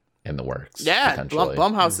movie in the works. Yeah, potentially.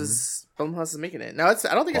 Blumhouse is making it. No, I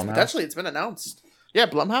don't think it's potentially. It's been announced. Yeah,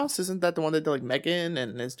 Blumhouse, isn't that the one that did like Megan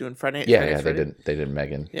and is doing Friday? Yeah, they did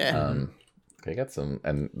Megan. Yeah. They got some,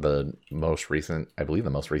 and the most recent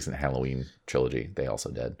Halloween trilogy they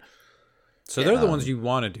also did. So they're the ones you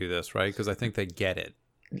want to do this, right? Because I think they get it.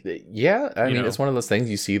 Yeah, I mean, it's one of those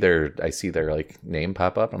things I see their like name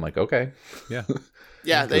pop up. I'm like, okay. Yeah.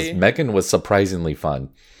 Yeah, Megan was surprisingly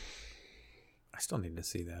fun. I still need to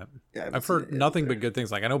see that. Yeah, I've heard nothing but good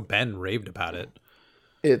things. Like I know Ben raved about it.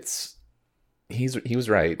 He was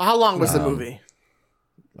right. How long was the movie?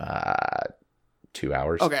 2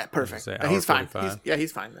 hours. Okay, perfect. He's fine.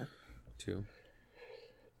 He's fine then. 2.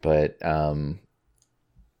 But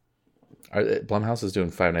Blumhouse is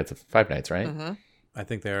doing Five Nights, right? Mm-hmm. I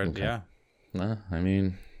think they're yeah. I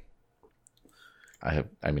mean, I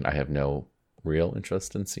have no real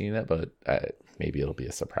interest in seeing it, but maybe it'll be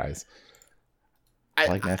a surprise. I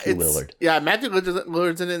like Matthew Lillard. Yeah, Matthew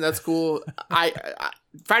Lillard's in it. That's cool.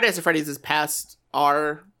 Friday Nights at Freddy's is past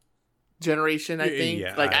our generation, I think.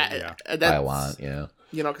 Yeah, I want, yeah.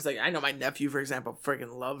 You know, because like I know my nephew, for example,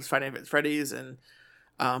 freaking loves Friday Nights at Freddy's, and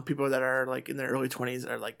people that are like in their early 20s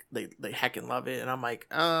are like they heckin' love it, and I'm like,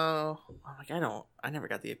 I never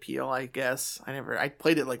got the appeal. I guess I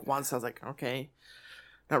played it like once. I was like, okay,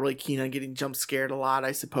 not really keen on getting jump scared a lot,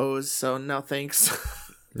 I suppose. So no thanks.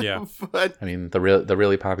 Yeah, but I mean the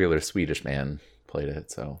really popular Swedish man played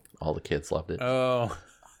it, so all the kids loved it. Oh,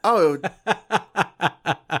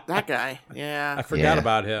 that guy. Yeah, I forgot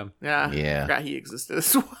about him. Yeah, I forgot he existed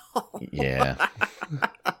as well. Yeah.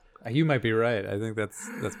 You might be right. I think that's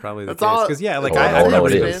probably the That's case. all- Because I no, never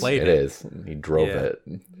it even is. played It is. He drove it.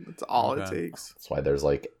 That's all it Okay. takes. That's why there's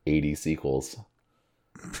like 80 sequels.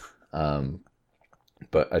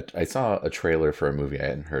 But I saw a trailer for a movie I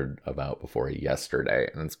hadn't heard about before yesterday,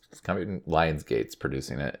 and it's coming. Lionsgate's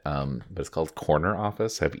producing it. But it's called Corner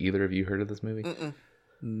Office. Have either of you heard of this movie? Mm-mm.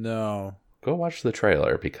 No. Go watch the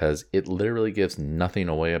trailer because it literally gives nothing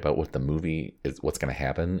away about what the movie is, what's going to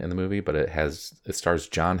happen in the movie. But it stars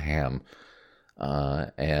John Hamm,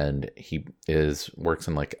 and he works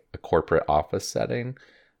in like a corporate office setting,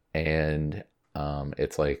 and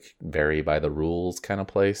it's like very by the rules kind of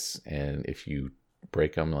place. And if you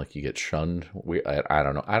break them, like you get shunned. I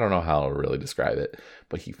don't know how to really describe it,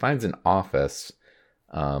 but he finds an office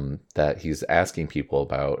that he's asking people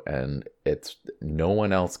about, and it's no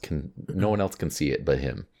one else can see it but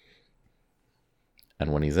him.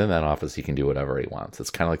 And when he's in that office, he can do whatever he wants. It's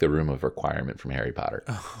kind of like the Room of Requirement from Harry Potter.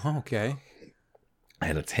 Oh, okay.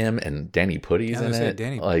 And it's him and Danny Puddy's in it.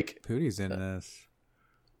 Danny like Puddy's in this.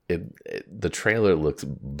 The trailer looks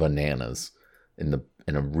bananas in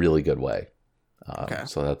a really good way. Okay.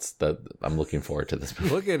 So that's that. I'm looking forward to this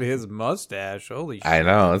movie. Look at his mustache. Holy shit. I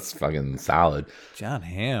know, it's fucking solid. John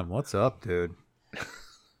Hamm, what's up, dude?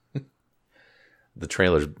 The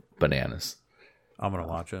trailer's bananas. I'm going to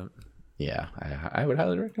watch it. Yeah, I would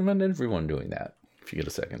highly recommend everyone doing that if you get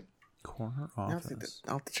a second. Corner I'll Office.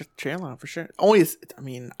 have to check the trailer out for sure. Only, I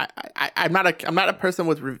mean, I'm not a person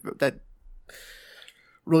that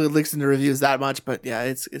really looks into reviews that much, but yeah,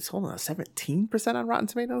 it's holding a 17% on Rotten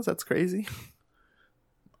Tomatoes. That's crazy.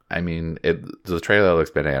 I mean, the trailer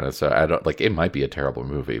looks bananas, so I don't like. It might be a terrible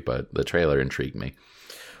movie, but the trailer intrigued me.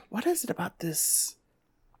 What is it about this?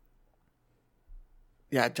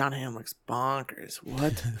 Yeah, John Hamm looks bonkers.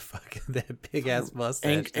 What? Fucking that big ass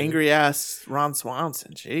mustache. Angry ass Ron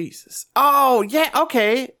Swanson. Jesus. Oh yeah.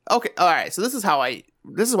 Okay. All right. So this is why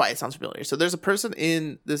it sounds familiar. So there's a person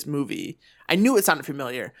in this movie. I knew it sounded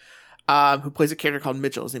familiar. Who plays a character called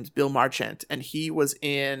Mitchell. His name's Bill Marchant, and he was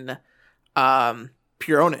in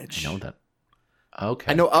Pure Ownage. I know that.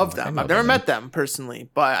 Okay. I know of them. I've never met them personally,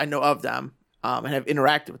 but I know of them and have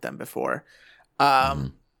interacted with them before.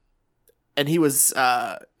 And he was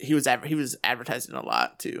advertising a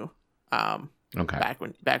lot too. Okay.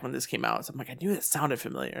 Back when this came out, so I'm like, I knew it sounded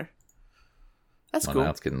familiar. That's Well, cool. now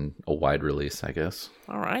it's getting a wide release, I guess.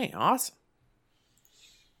 All right, awesome.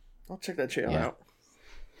 I'll check that trailer out.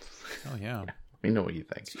 Oh yeah. me know what you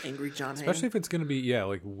think. Angry John Hamm. Especially if it's gonna be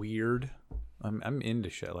like weird. I'm into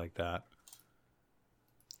shit like that.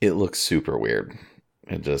 It looks super weird.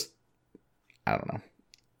 It just, I don't know.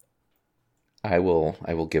 I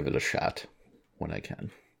will give it a shot when I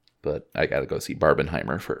can, but I gotta go see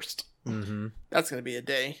Barbenheimer first. Mm-hmm. That's gonna be a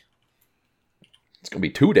day. It's gonna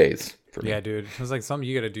be 2 days for me. Yeah, dude. It's like something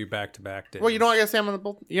you got to do back to back. Well, you don't gotta see him on the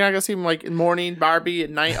both. You're not gonna see him like in morning Barbie,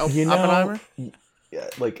 at night Oppenheimer. Yeah,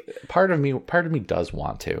 like part of me does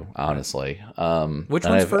want to, honestly. Which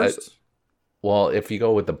and one's first? Well, if you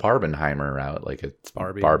go with the Barbenheimer route, like it's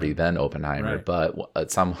Barbie then Oppenheimer. Right.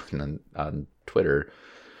 But someone on Twitter,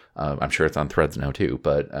 I'm sure it's on Threads now too,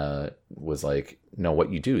 but was like, no,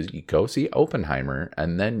 what you do is you go see Oppenheimer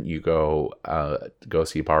and then you go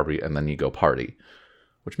see Barbie and then you go party,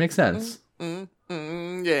 which makes sense.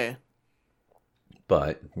 Yeah.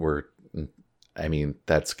 But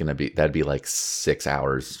that'd be like 6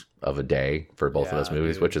 hours of a day for both of those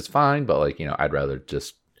movies, dude. which is fine. But like, I'd rather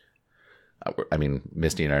just,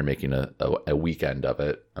 Misty and I are making a weekend of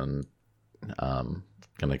it, and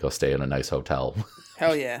gonna go stay in a nice hotel.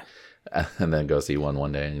 Hell yeah. And then go see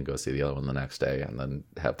one day and go see the other one the next day, and then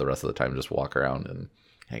have the rest of the time just walk around and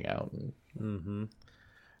hang out and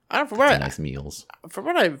I don't know, nice meals. from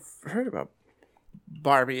what I've heard about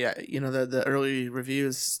Barbie, the early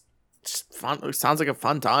reviews just fun. It sounds like a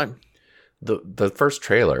fun time. The first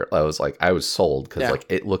trailer, I was sold because like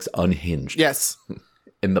it looks unhinged. Yes.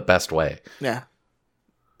 In the best way. Yeah.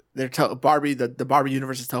 They're Barbie. The Barbie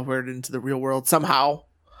universe is teleported into the real world somehow.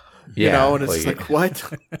 Yeah, and it's like what?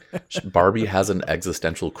 Barbie has an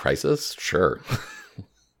existential crisis, sure.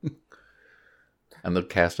 And the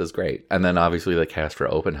cast is great, and then obviously the cast for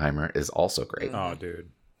Oppenheimer is also great. Oh,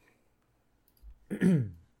 dude.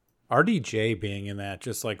 RDJ being in that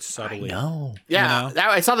just like subtly. No, Yeah,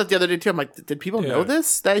 I saw that the other day too. I'm like, did people know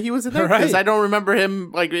this, that he was in there? Because Right. I don't remember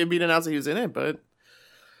him like it being announced that he was in it. But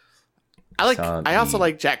I also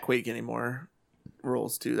like Jack Quaid getting more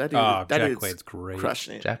roles too. That dude, Jack dude's Quaid's great.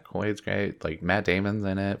 crushing it. Jack Quaid's great. Like Matt Damon's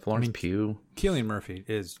in it. Florence Pugh Cillian Murphy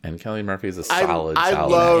is and Kelly Murphy's a I solid.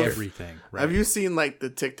 love actor. everything. Right? Have you seen like the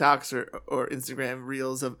TikToks or Instagram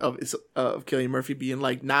reels of Cillian Murphy being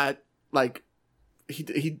like not like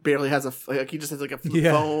he barely has he just has like a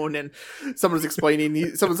phone, and someone's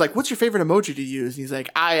explaining. Someone's like, "What's your favorite emoji to use?" And he's like,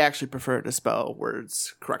 "I actually prefer to spell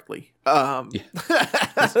words correctly." He's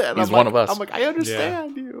I'm one of us. I'm like, I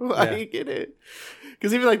understand you. I get it.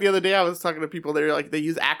 Because even like the other day, I was talking to people. They're like, they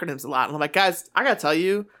use acronyms a lot, and I'm like, guys, I gotta tell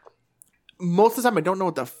you, most of the time, I don't know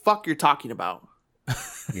what the fuck you're talking about.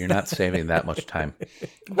 You're not saving that much time.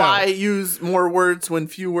 Why use more words when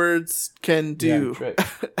few words can do?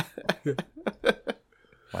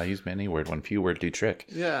 Why use many word when few word do trick?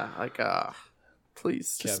 Yeah, like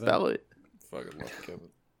please just Kevin. spell it. Fucking love Kevin.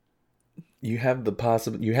 You have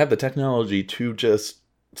the technology to just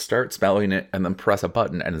start spelling it and then press a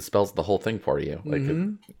button and it spells the whole thing for you, like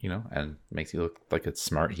and makes you look like a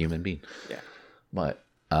smart human being. Yeah, but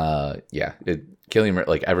Cillian,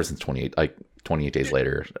 like ever since 28 Days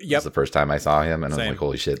Later was the first time I saw him, and I was like,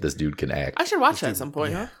 holy shit, this dude can act. I should watch that at some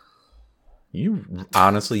point. Yeah. Huh? You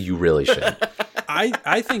honestly, you really should.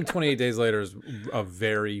 I think 28 Days Later is a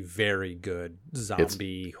very, very good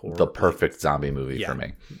zombie horror. The perfect zombie movie for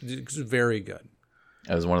me. It's very good.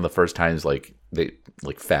 It was one of the first times like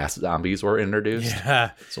fast zombies were introduced.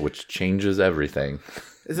 Yeah. So which changes everything.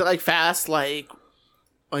 Is it like fast, like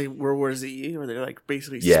World War Z, where they're like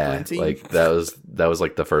basically sprinting? Like that was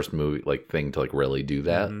like the first movie thing to like really do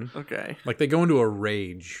that. Mm-hmm. Okay. Like they go into a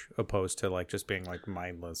rage opposed to like just being like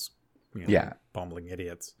mindless, bumbling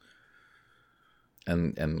idiots.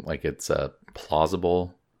 And like it's a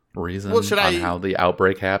plausible reason Well, on how the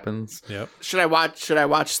outbreak happens. Yep. Should I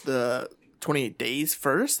watch the 28 Days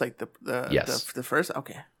first? Like Yes. the first?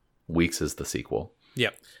 Okay. Weeks is the sequel.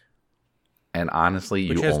 Yep. And honestly,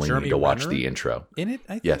 Which you has only Jeremy need to watch Renner the intro. In it,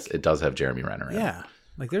 I think. Yes, it does have Jeremy Renner in it. Yeah.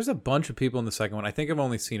 Like there's a bunch of people in the second one. I think I've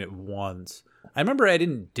only seen it once. I remember I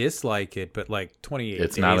didn't dislike it, but like 28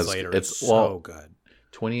 It's Days not as- Later it's- is so good.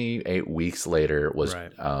 28 Weeks Later was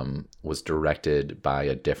was directed by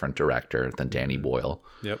a different director than Danny Boyle.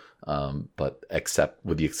 Yep. But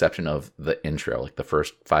with the exception of the intro, like the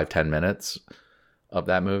first 5-10 minutes of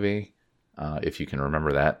that movie, if you can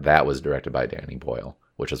remember that was directed by Danny Boyle,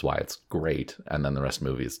 which is why it's great. And then the rest of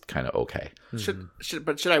the movie is kind of okay.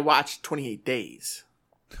 Should I watch 28 Days?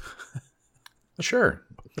 Sure.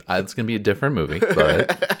 It's going to be a different movie,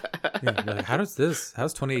 but Yeah, like,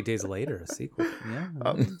 how's 28 Days Later a sequel? Yeah,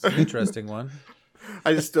 it's an interesting one.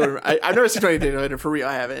 I just don't. I've never seen 28 Days Later for real.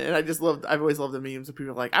 I haven't, and I've always loved the memes of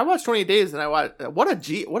people like, I watched 28 Days, and I watched what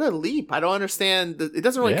a leap. I don't understand. It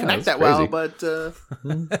doesn't really connect that crazy. well, but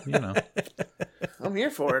You know, I'm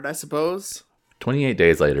here for it. I suppose. 28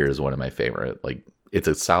 Days Later is one of my favorite. Like, it's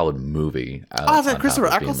a solid movie. Oh, is that on Christopher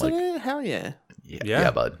top of being, Eccleston like, in it? Hell yeah.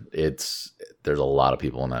 Yeah, bud. There's a lot of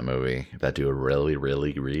people in that movie that do a really,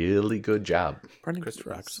 really, really good job.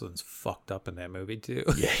 Christopher Eccleston's fucked up in that movie too.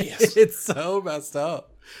 Yeah, he is. It's so messed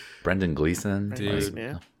up. Brendan Gleeson, Dude.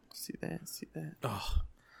 Yeah. See that. Oh,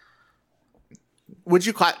 Would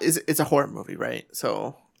you it's a horror movie, right?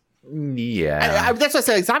 So yeah. that's what I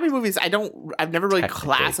say. Like, zombie movies, I've never really Technically.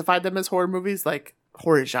 classified them as horror movies, like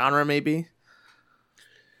horror genre maybe.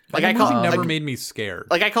 Like I that call movie never like, made me scared.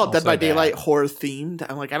 like I call I'll Dead by say that. Daylight horror themed.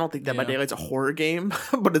 I'm like, I don't think Dead by Yeah. Daylight's a horror game,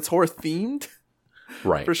 but it's horror themed.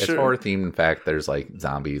 Right. For It's sure. horror themed. In fact, there's like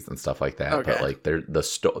zombies and stuff like that. Okay. But like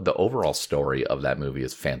the overall story of that movie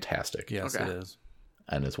is fantastic. Yes, Okay. it is.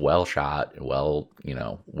 And it's well shot, well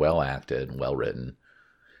acted, well written.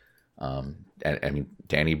 And I mean,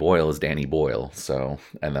 Danny Boyle is Danny Boyle. So,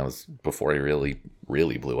 and that was before he really,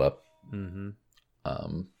 really blew up. Mm-hmm.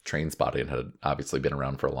 Trainspotting had obviously been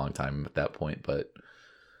around for a long time at that point, but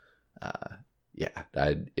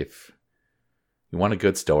if you want a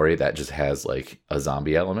good story that just has like a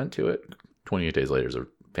zombie element to it, 28 Days Later is a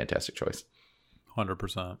fantastic choice.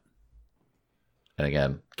 100%. And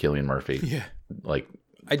again, Cillian Murphy, Yeah. like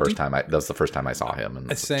I do- that's the first time I saw him.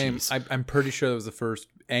 And Same. geez. I'm pretty sure that was the first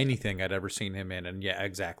anything I'd ever seen him in, and yeah,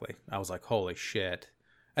 exactly. I was like, holy shit!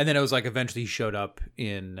 And then it was like eventually he showed up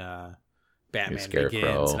in Batman Scarecrow,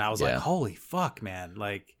 Begins, and I was yeah. like, holy fuck, man!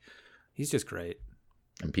 Like, he's just great.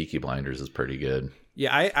 And Peaky Blinders is pretty good.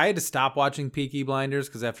 Yeah, I had to stop watching Peaky Blinders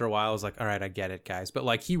because after a while I was like, all right, I get it, guys. But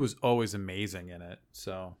like, he was always amazing in it.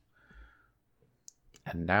 So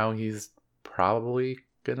And now he's probably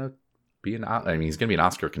gonna be he's gonna be an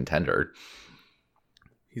Oscar contender.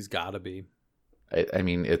 he's got to be. I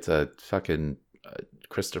mean, it's a fucking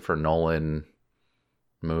Christopher Nolan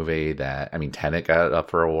movie that, I mean, Tenet got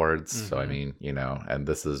up for awards. So, I mean, and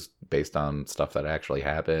this is based on stuff that actually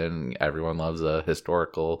happened. Everyone loves a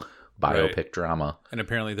historical biopic drama. And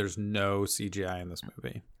apparently, there's no CGI in this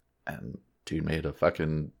movie. And dude made a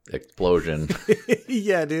fucking explosion.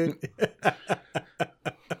 Yeah, dude.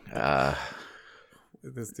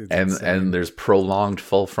 This dude's and insane. there's prolonged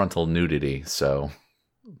full frontal nudity. So,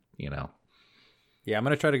 Yeah, I'm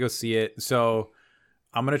gonna try to go see it. So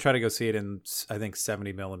I'm gonna try to go see it in, I think,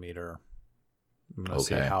 70 millimeter. I'm gonna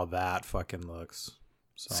see Okay. how that fucking looks.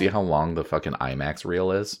 So, see how long the fucking IMAX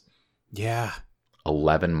reel is? Yeah.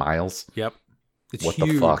 11 miles. Yep. It's What the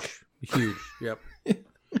huge. fuck? Huge. Yep.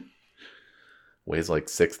 Weighs like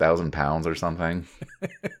 6,000 pounds or something. I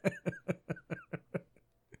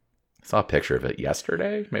saw a picture of it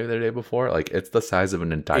yesterday, maybe the day before. Like, it's the size of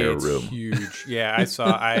an entire It's room. huge. Yeah, I saw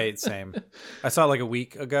it like a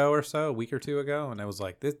week ago or so, a week or two ago, and I was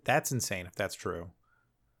like, that's insane if that's true.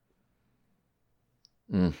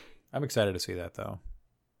 Mm. I'm excited to see that though.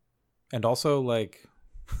 And also, like,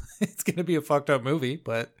 it's gonna be a fucked up movie,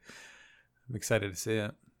 but I'm excited to see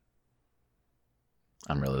it.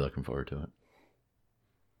 I'm really looking forward to it.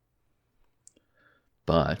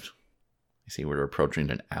 But you see, we're approaching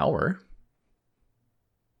an hour.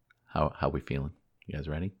 How we feeling? You guys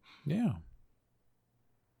ready? Yeah.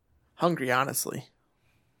 Hungry, honestly.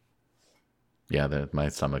 Yeah, my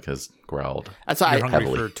stomach has growled. That's why You're hungry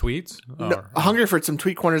heavily. for tweets? No, hungry for some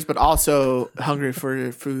tweet corners, but also hungry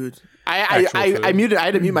for food. Actual food. I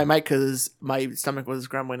had to mute my mic because my stomach was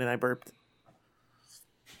grumbling and I burped.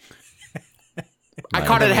 I Mine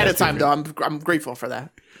caught it has ahead of been- time, though. I'm grateful for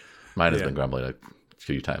that. Mine has Yeah. been grumbling a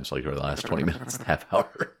few times, like over the last 20 minutes, half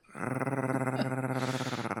hour.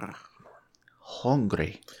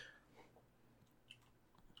 Hungry.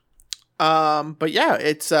 But yeah,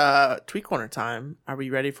 it's tweet corner time. Are we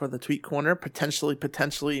ready for the tweet corner?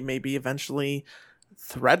 Potentially, maybe eventually,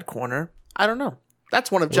 thread corner. I don't know.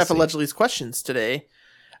 That's one of Jeff see. Allegedly's questions today.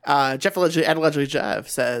 Jeff Allegedly at Allegedly Jeff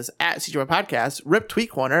says at CGY Podcast, rip tweet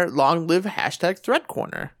corner, long live hashtag thread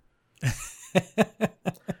corner.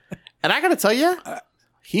 And I gotta tell you,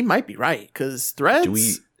 he might be right because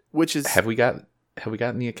threads, which is Have we gotten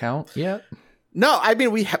the account yet? no, I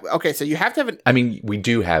mean we have. Okay, so you have to have an. I mean, we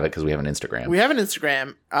do have it because we have an Instagram. We have an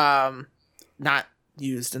Instagram, not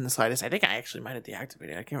used in the slightest. I think I actually might have deactivated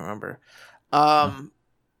it. I can't remember.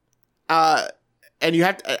 And you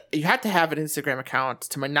have to have an Instagram account,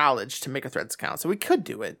 to my knowledge, to make a Threads account. So we could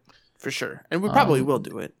do it for sure, and we probably will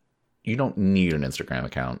do it. You don't need an Instagram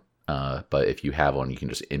account, but if you have one, you can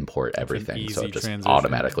just import everything, so easy it just transition.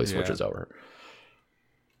 automatically Yeah. switches over.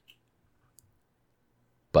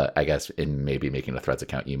 But I guess in maybe making a Threads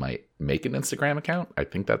account, you might make an Instagram account. I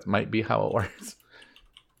think that might be how it works.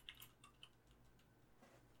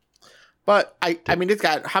 But I mean, it's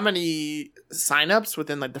got how many signups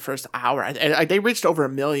within like the first hour? They reached over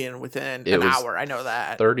 1 million within an hour. I know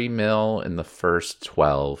that 30 mil in the first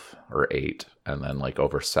 12 or 8, and then like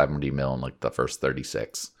over 70 mil in like the first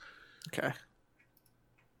 36. Okay,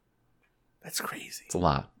 that's crazy. It's a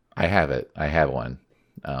lot. I have it. I have one.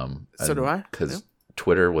 So do I. Because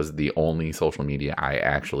Twitter was the only social media I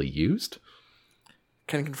actually used.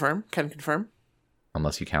 Can confirm.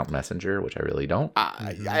 Unless you count Messenger, which I really don't.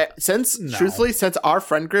 Truthfully, since our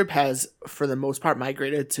friend group has, for the most part,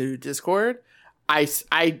 migrated to Discord, I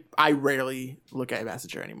rarely look at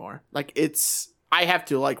Messenger anymore. Like I have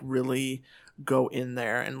to like really go in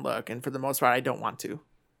there and look, and for the most part, I don't want to.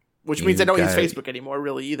 Which means I don't use Facebook anymore,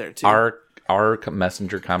 really either. Too. Our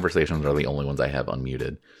Messenger conversations are the only ones I have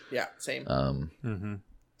unmuted. Yeah, same.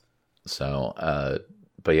 So,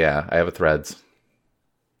 but yeah, I have a Threads.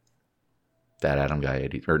 That Adam guy,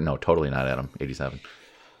 totally not Adam, 87. I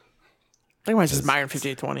think mine's just Myron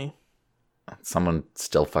 5820. Someone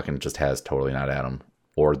still fucking just has totally not Adam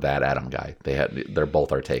or that Adam guy. They're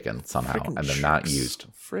both are taken somehow, Frickin' and they're not used.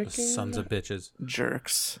 Freaking Sons of bitches.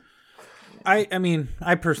 jerks. I mean,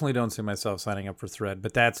 I personally don't see myself signing up for Thread,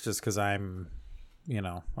 but that's just because I'm,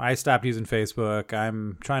 I stopped using Facebook.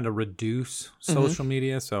 I'm trying to reduce social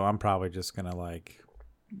media, so I'm probably just gonna like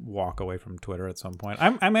walk away from Twitter at some point.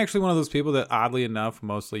 I'm actually one of those people that oddly enough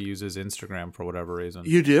mostly uses Instagram for whatever reason.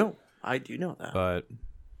 You do. I do know that. But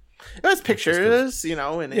it was pictures,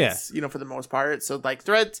 and it's, for the most part. So like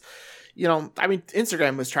Threads, I mean,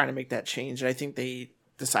 Instagram was trying to make that change, and I think they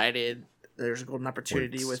decided there's a golden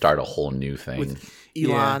opportunity with start a whole new thing with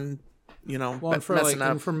Elon. Well, and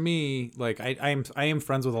for me, like I am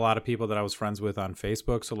friends with a lot of people that I was friends with on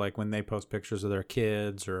Facebook. So like when they post pictures of their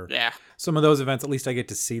kids or some of those events, at least I get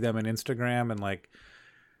to see them on Instagram. And like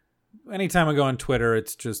anytime I go on Twitter,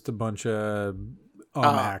 it's just a bunch of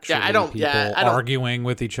people arguing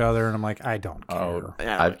with each other, and I'm like, I don't care.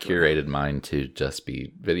 I've curated mine to just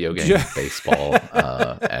be video games, baseball,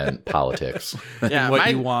 and politics. Yeah, what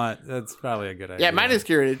you want. That's probably a good idea. Yeah, mine is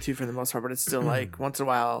curated too for the most part, but it's still like once in a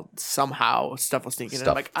while somehow stuff will sneak in.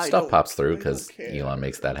 I'm like, stuff pops through because Elon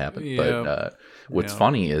makes that happen. Yeah. But what's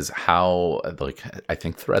funny is how I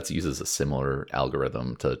think Threads uses a similar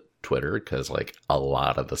algorithm to Twitter, because like a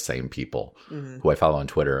lot of the same people who I follow on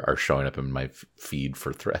Twitter are showing up in my feed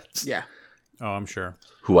for Threads. Yeah. Oh, I'm sure.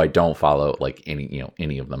 Who I don't follow like any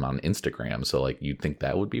of them on Instagram. So like you'd think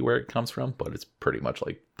that would be where it comes from, but it's pretty much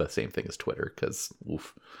like the same thing as Twitter. Because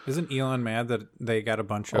isn't Elon mad that they got a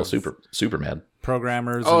bunch of super mad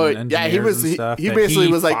programmers? And engineers and stuff he basically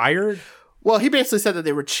was like fired. Well, he basically said that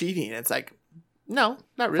they were cheating. It's like, no,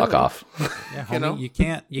 not really. Fuck off. Yeah, homie,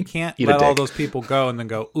 you can't let all those people go and then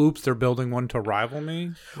go, oops, they're building one to rival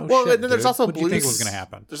me. Oh, well, shit, and then there's also what do you think was going to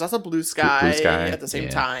happen? There's also Blue Sky at the same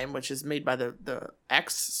time, which is made by the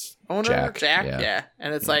ex owner, Jack. Yeah.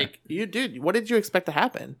 And it's like, dude, what did you expect to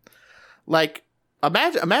happen? Like,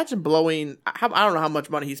 imagine blowing. I don't know how much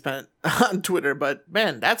money he spent on Twitter, but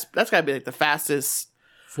man, that's got to be like the fastest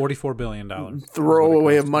 $44 billion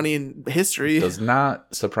throwaway of money in history. It does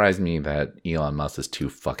not surprise me that Elon Musk is too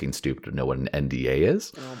fucking stupid to know what an NDA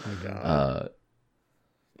is. Oh my god!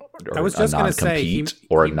 I was just going to say,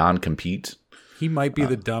 a non-compete. He might be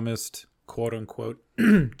the dumbest, quote unquote,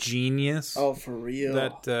 genius. Oh, for real?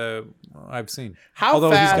 That I've seen.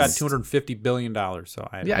 Although he's got $250 billion, so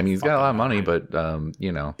I mean, he's got a lot of money, but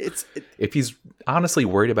if he's honestly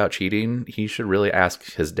worried about cheating, he should really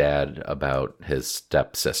ask his dad about his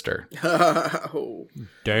stepsister. Oh,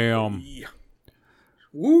 damn! Yeah.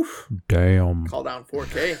 Woof! Damn! Call down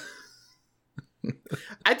 4K.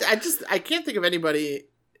 I can't think of anybody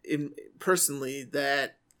personally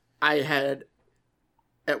that I had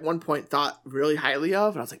at one point thought really highly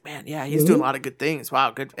of, and I was like, man, yeah, he's doing a lot of good things.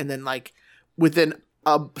 Wow, good. And then like within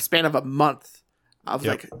a span of a month, I was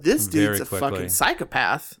like, this dude's a fucking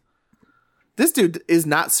psychopath. This dude is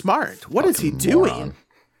not smart. What is he doing?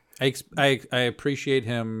 I appreciate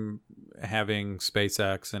him having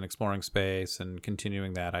SpaceX and exploring space and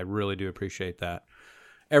continuing that. I really do appreciate that.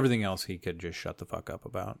 Everything else he could just shut the fuck up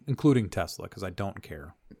about, including Tesla, because I don't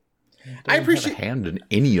care. I appreciate have a hand in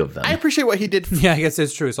any of them. I appreciate what he did. Yeah, I guess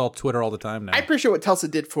it's true. It's all Twitter all the time now. I appreciate what Tesla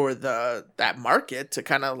did for that market to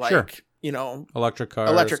kind of like electric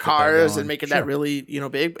cars and making that really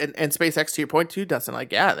big. And SpaceX, to your point too, Dustin, like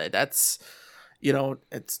that's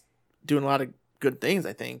it's doing a lot of good things.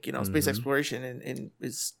 I think space exploration and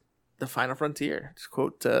is the final frontier. To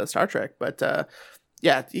quote Star Trek, but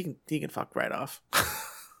he can fuck right off.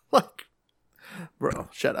 Like Bro,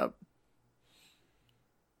 shut up.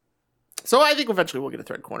 So I think eventually we'll get a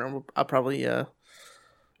thread corner. I'll probably,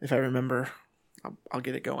 if I remember, I'll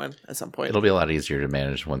get it going at some point. It'll be a lot easier to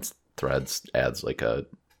manage once Threads adds like a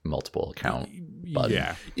multiple account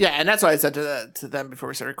button. Yeah. And that's why I said to them before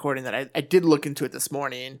we started recording that I did look into it this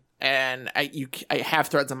morning, and I have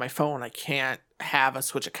Threads on my phone. I can't have a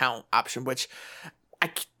switch account option, which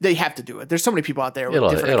they have to do it. There's so many people out there with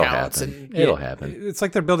different accounts. Happen. And It'll happen. It's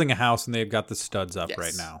like they're building a house and they've got the studs up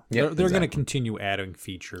right now. Yep, They're going to exactly. continue adding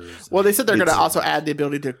features. Well, they said they're going to also add the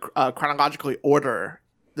ability to chronologically order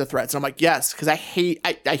the threads. And I'm like, yes, because I hate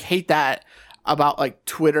that about like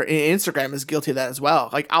Twitter and Instagram is guilty of that as well.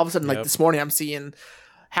 Like all of a sudden, like this morning, I'm seeing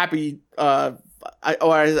I saw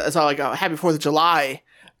like a happy 4th of July,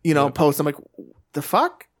 post. I'm like, the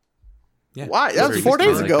fuck? Yeah. Why? That was Twitter 4 days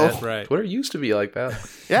used to be ago. like that. Right. Twitter used to be like that.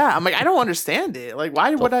 Yeah, I'm like, I don't understand it. Like,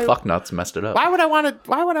 why would I? Fuck nuts messed it up. Why would I want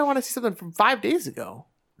to see something from 5 days ago?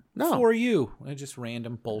 No. For you. Just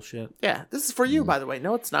random bullshit. Yeah, this is for you, by the way.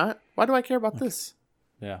 No, it's not. Why do I care about this?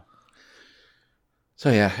 Yeah. So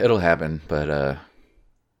yeah, it'll happen, but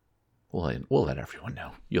we'll let everyone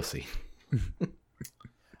know. You'll see.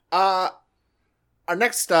 Our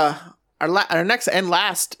next and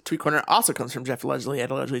last tweet corner also comes from Jeff Allegedly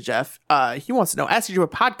at Allegedly Jeff. He wants to know, ask you to a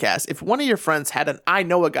podcast, if one of your friends had an I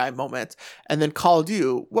know a guy moment and then called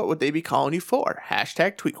you, what would they be calling you for?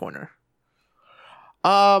 # tweet corner.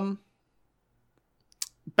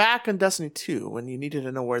 Back in Destiny 2, when you needed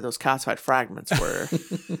to know where those calcified fragments were,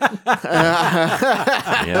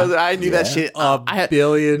 I knew that shit.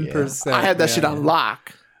 $1,000,000,000%. I had that shit on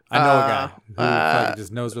lock. I know a guy who fucking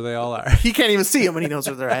just knows where they all are. He can't even see them when he knows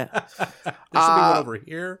where they're at. There should be one over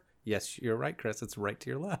here. Yes, you're right, Chris. It's right to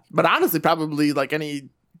your left. But honestly, probably like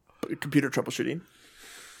any computer troubleshooting.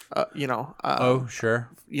 Sure.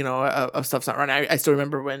 Of stuff's not running. I still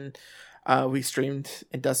remember when we streamed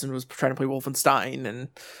and Dustin was trying to play Wolfenstein and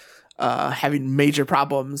having major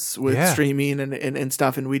problems with streaming and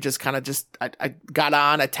stuff, and we just kind of I got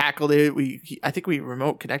on, I tackled it. I think we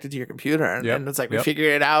remote connected to your computer, and it's like we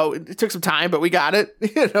figured it out. It took some time, but we got it,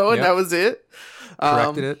 and that was it.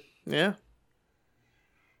 Corrected it. Yeah.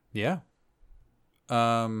 Yeah.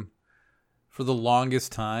 For the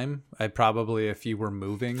longest time, if you were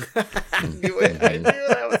moving, I knew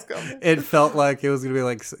that was coming. it felt like it was going to be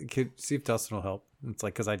like, see if Dustin will help. It's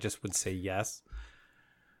like, because I just would say yes.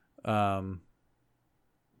 I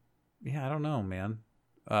don't know, man.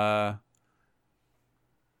 I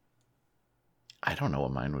don't know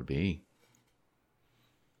what mine would be.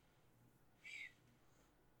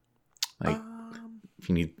 Like, if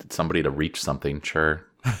you need somebody to reach something, sure.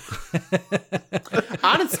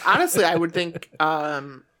 Honestly, I would think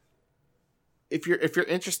if you're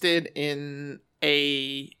interested in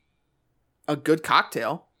a good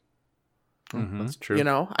cocktail, That's true.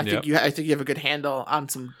 I think you have a good handle on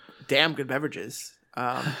some damn good beverages.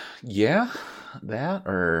 Yeah, that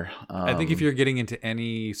or I think if you're getting into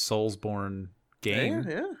any Soulsborne game,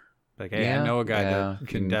 like hey, I know a guy that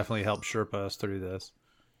can definitely help Sherpa us through this.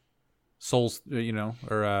 Souls,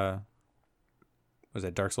 or was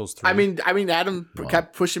that Dark Souls 3? I mean, Adam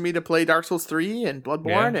kept pushing me to play Dark Souls 3 and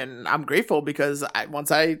Bloodborne, and I'm grateful because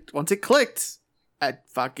once it clicked, I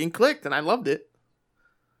fucking clicked, and I loved it.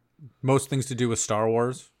 Most things to do with Star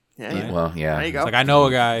Wars. Yeah. Right? Well, yeah. There you go. It's like I know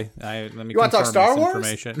a guy. Let me. You want to talk Star Wars?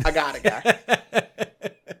 Information. I got it, guy.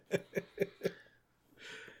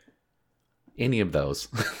 Any of those.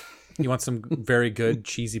 You want some very good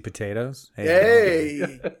cheesy potatoes?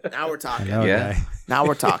 Hey, now we're talking. Yeah. Now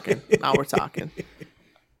we're talking.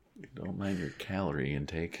 Don't mind your calorie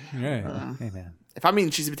intake. Yeah. Hey, man. If I'm eating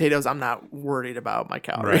cheesy potatoes, I'm not worried about my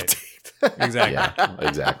calorie intake. Exactly. Yeah,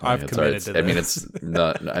 exactly. I've committed to this. it's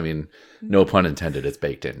not. I mean, no pun intended. It's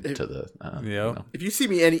baked into the. If you see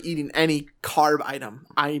me eating any carb item,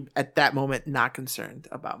 I'm at that moment not concerned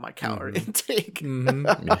about my calorie intake.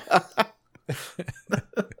 Mm-hmm.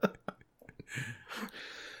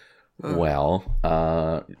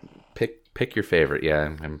 Well, pick your favorite.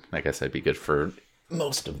 Yeah, I guess I'd be good for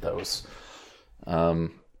most of those.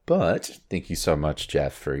 But thank you so much,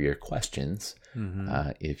 Jeff, for your questions.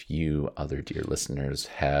 If you other dear listeners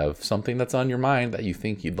have something that's on your mind that you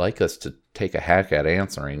think you'd like us to take a hack at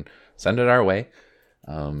answering, send it our way.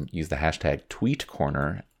 Use the hashtag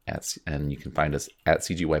 #TweetCorner, and you can find us at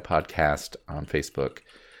CGY Podcast on Facebook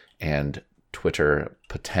and Twitter,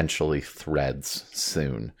 potentially Threads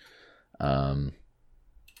soon.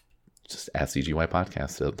 Just at CGY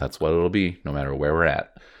Podcast. So that's what it'll be, no matter where we're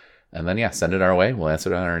at. And then, send it our way. We'll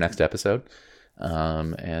answer it on our next episode.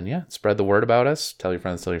 And spread the word about us. Tell your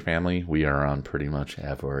friends, tell your family. We are on pretty much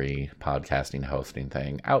every podcasting hosting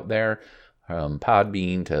thing out there.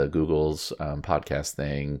 Podbean to Google's podcast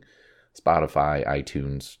thing, Spotify,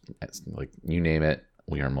 iTunes, like you name it,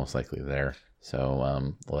 we are most likely there.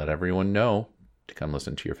 So let everyone know to come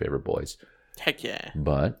listen to your favorite boys. Heck yeah.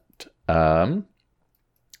 But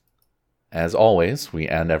as always, we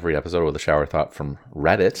end every episode with a shower thought from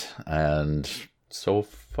Reddit. And so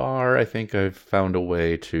far, I think I've found a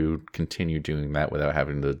way to continue doing that without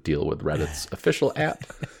having to deal with Reddit's official app.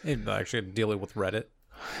 Actually, dealing with Reddit.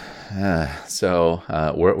 So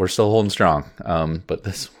we're still holding strong. But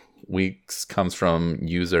this week's comes from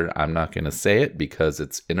user, I'm not going to say it because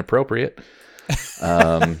it's inappropriate.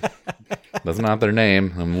 That's not their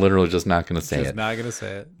name. I'm literally just not going to say it. Just not going to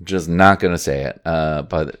say it. Just not going to say it.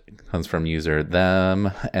 But it comes from user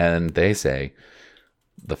them, and they say,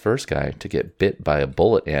 the first guy to get bit by a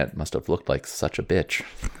bullet ant must have looked like such a bitch.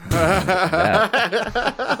 That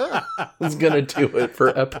is going to do it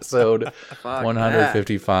for episode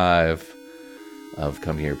 155 of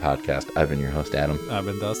Come Here Podcast. I've been your host, Adam. I've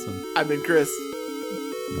been Dustin. I've been Chris.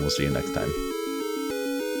 And we'll see you next time.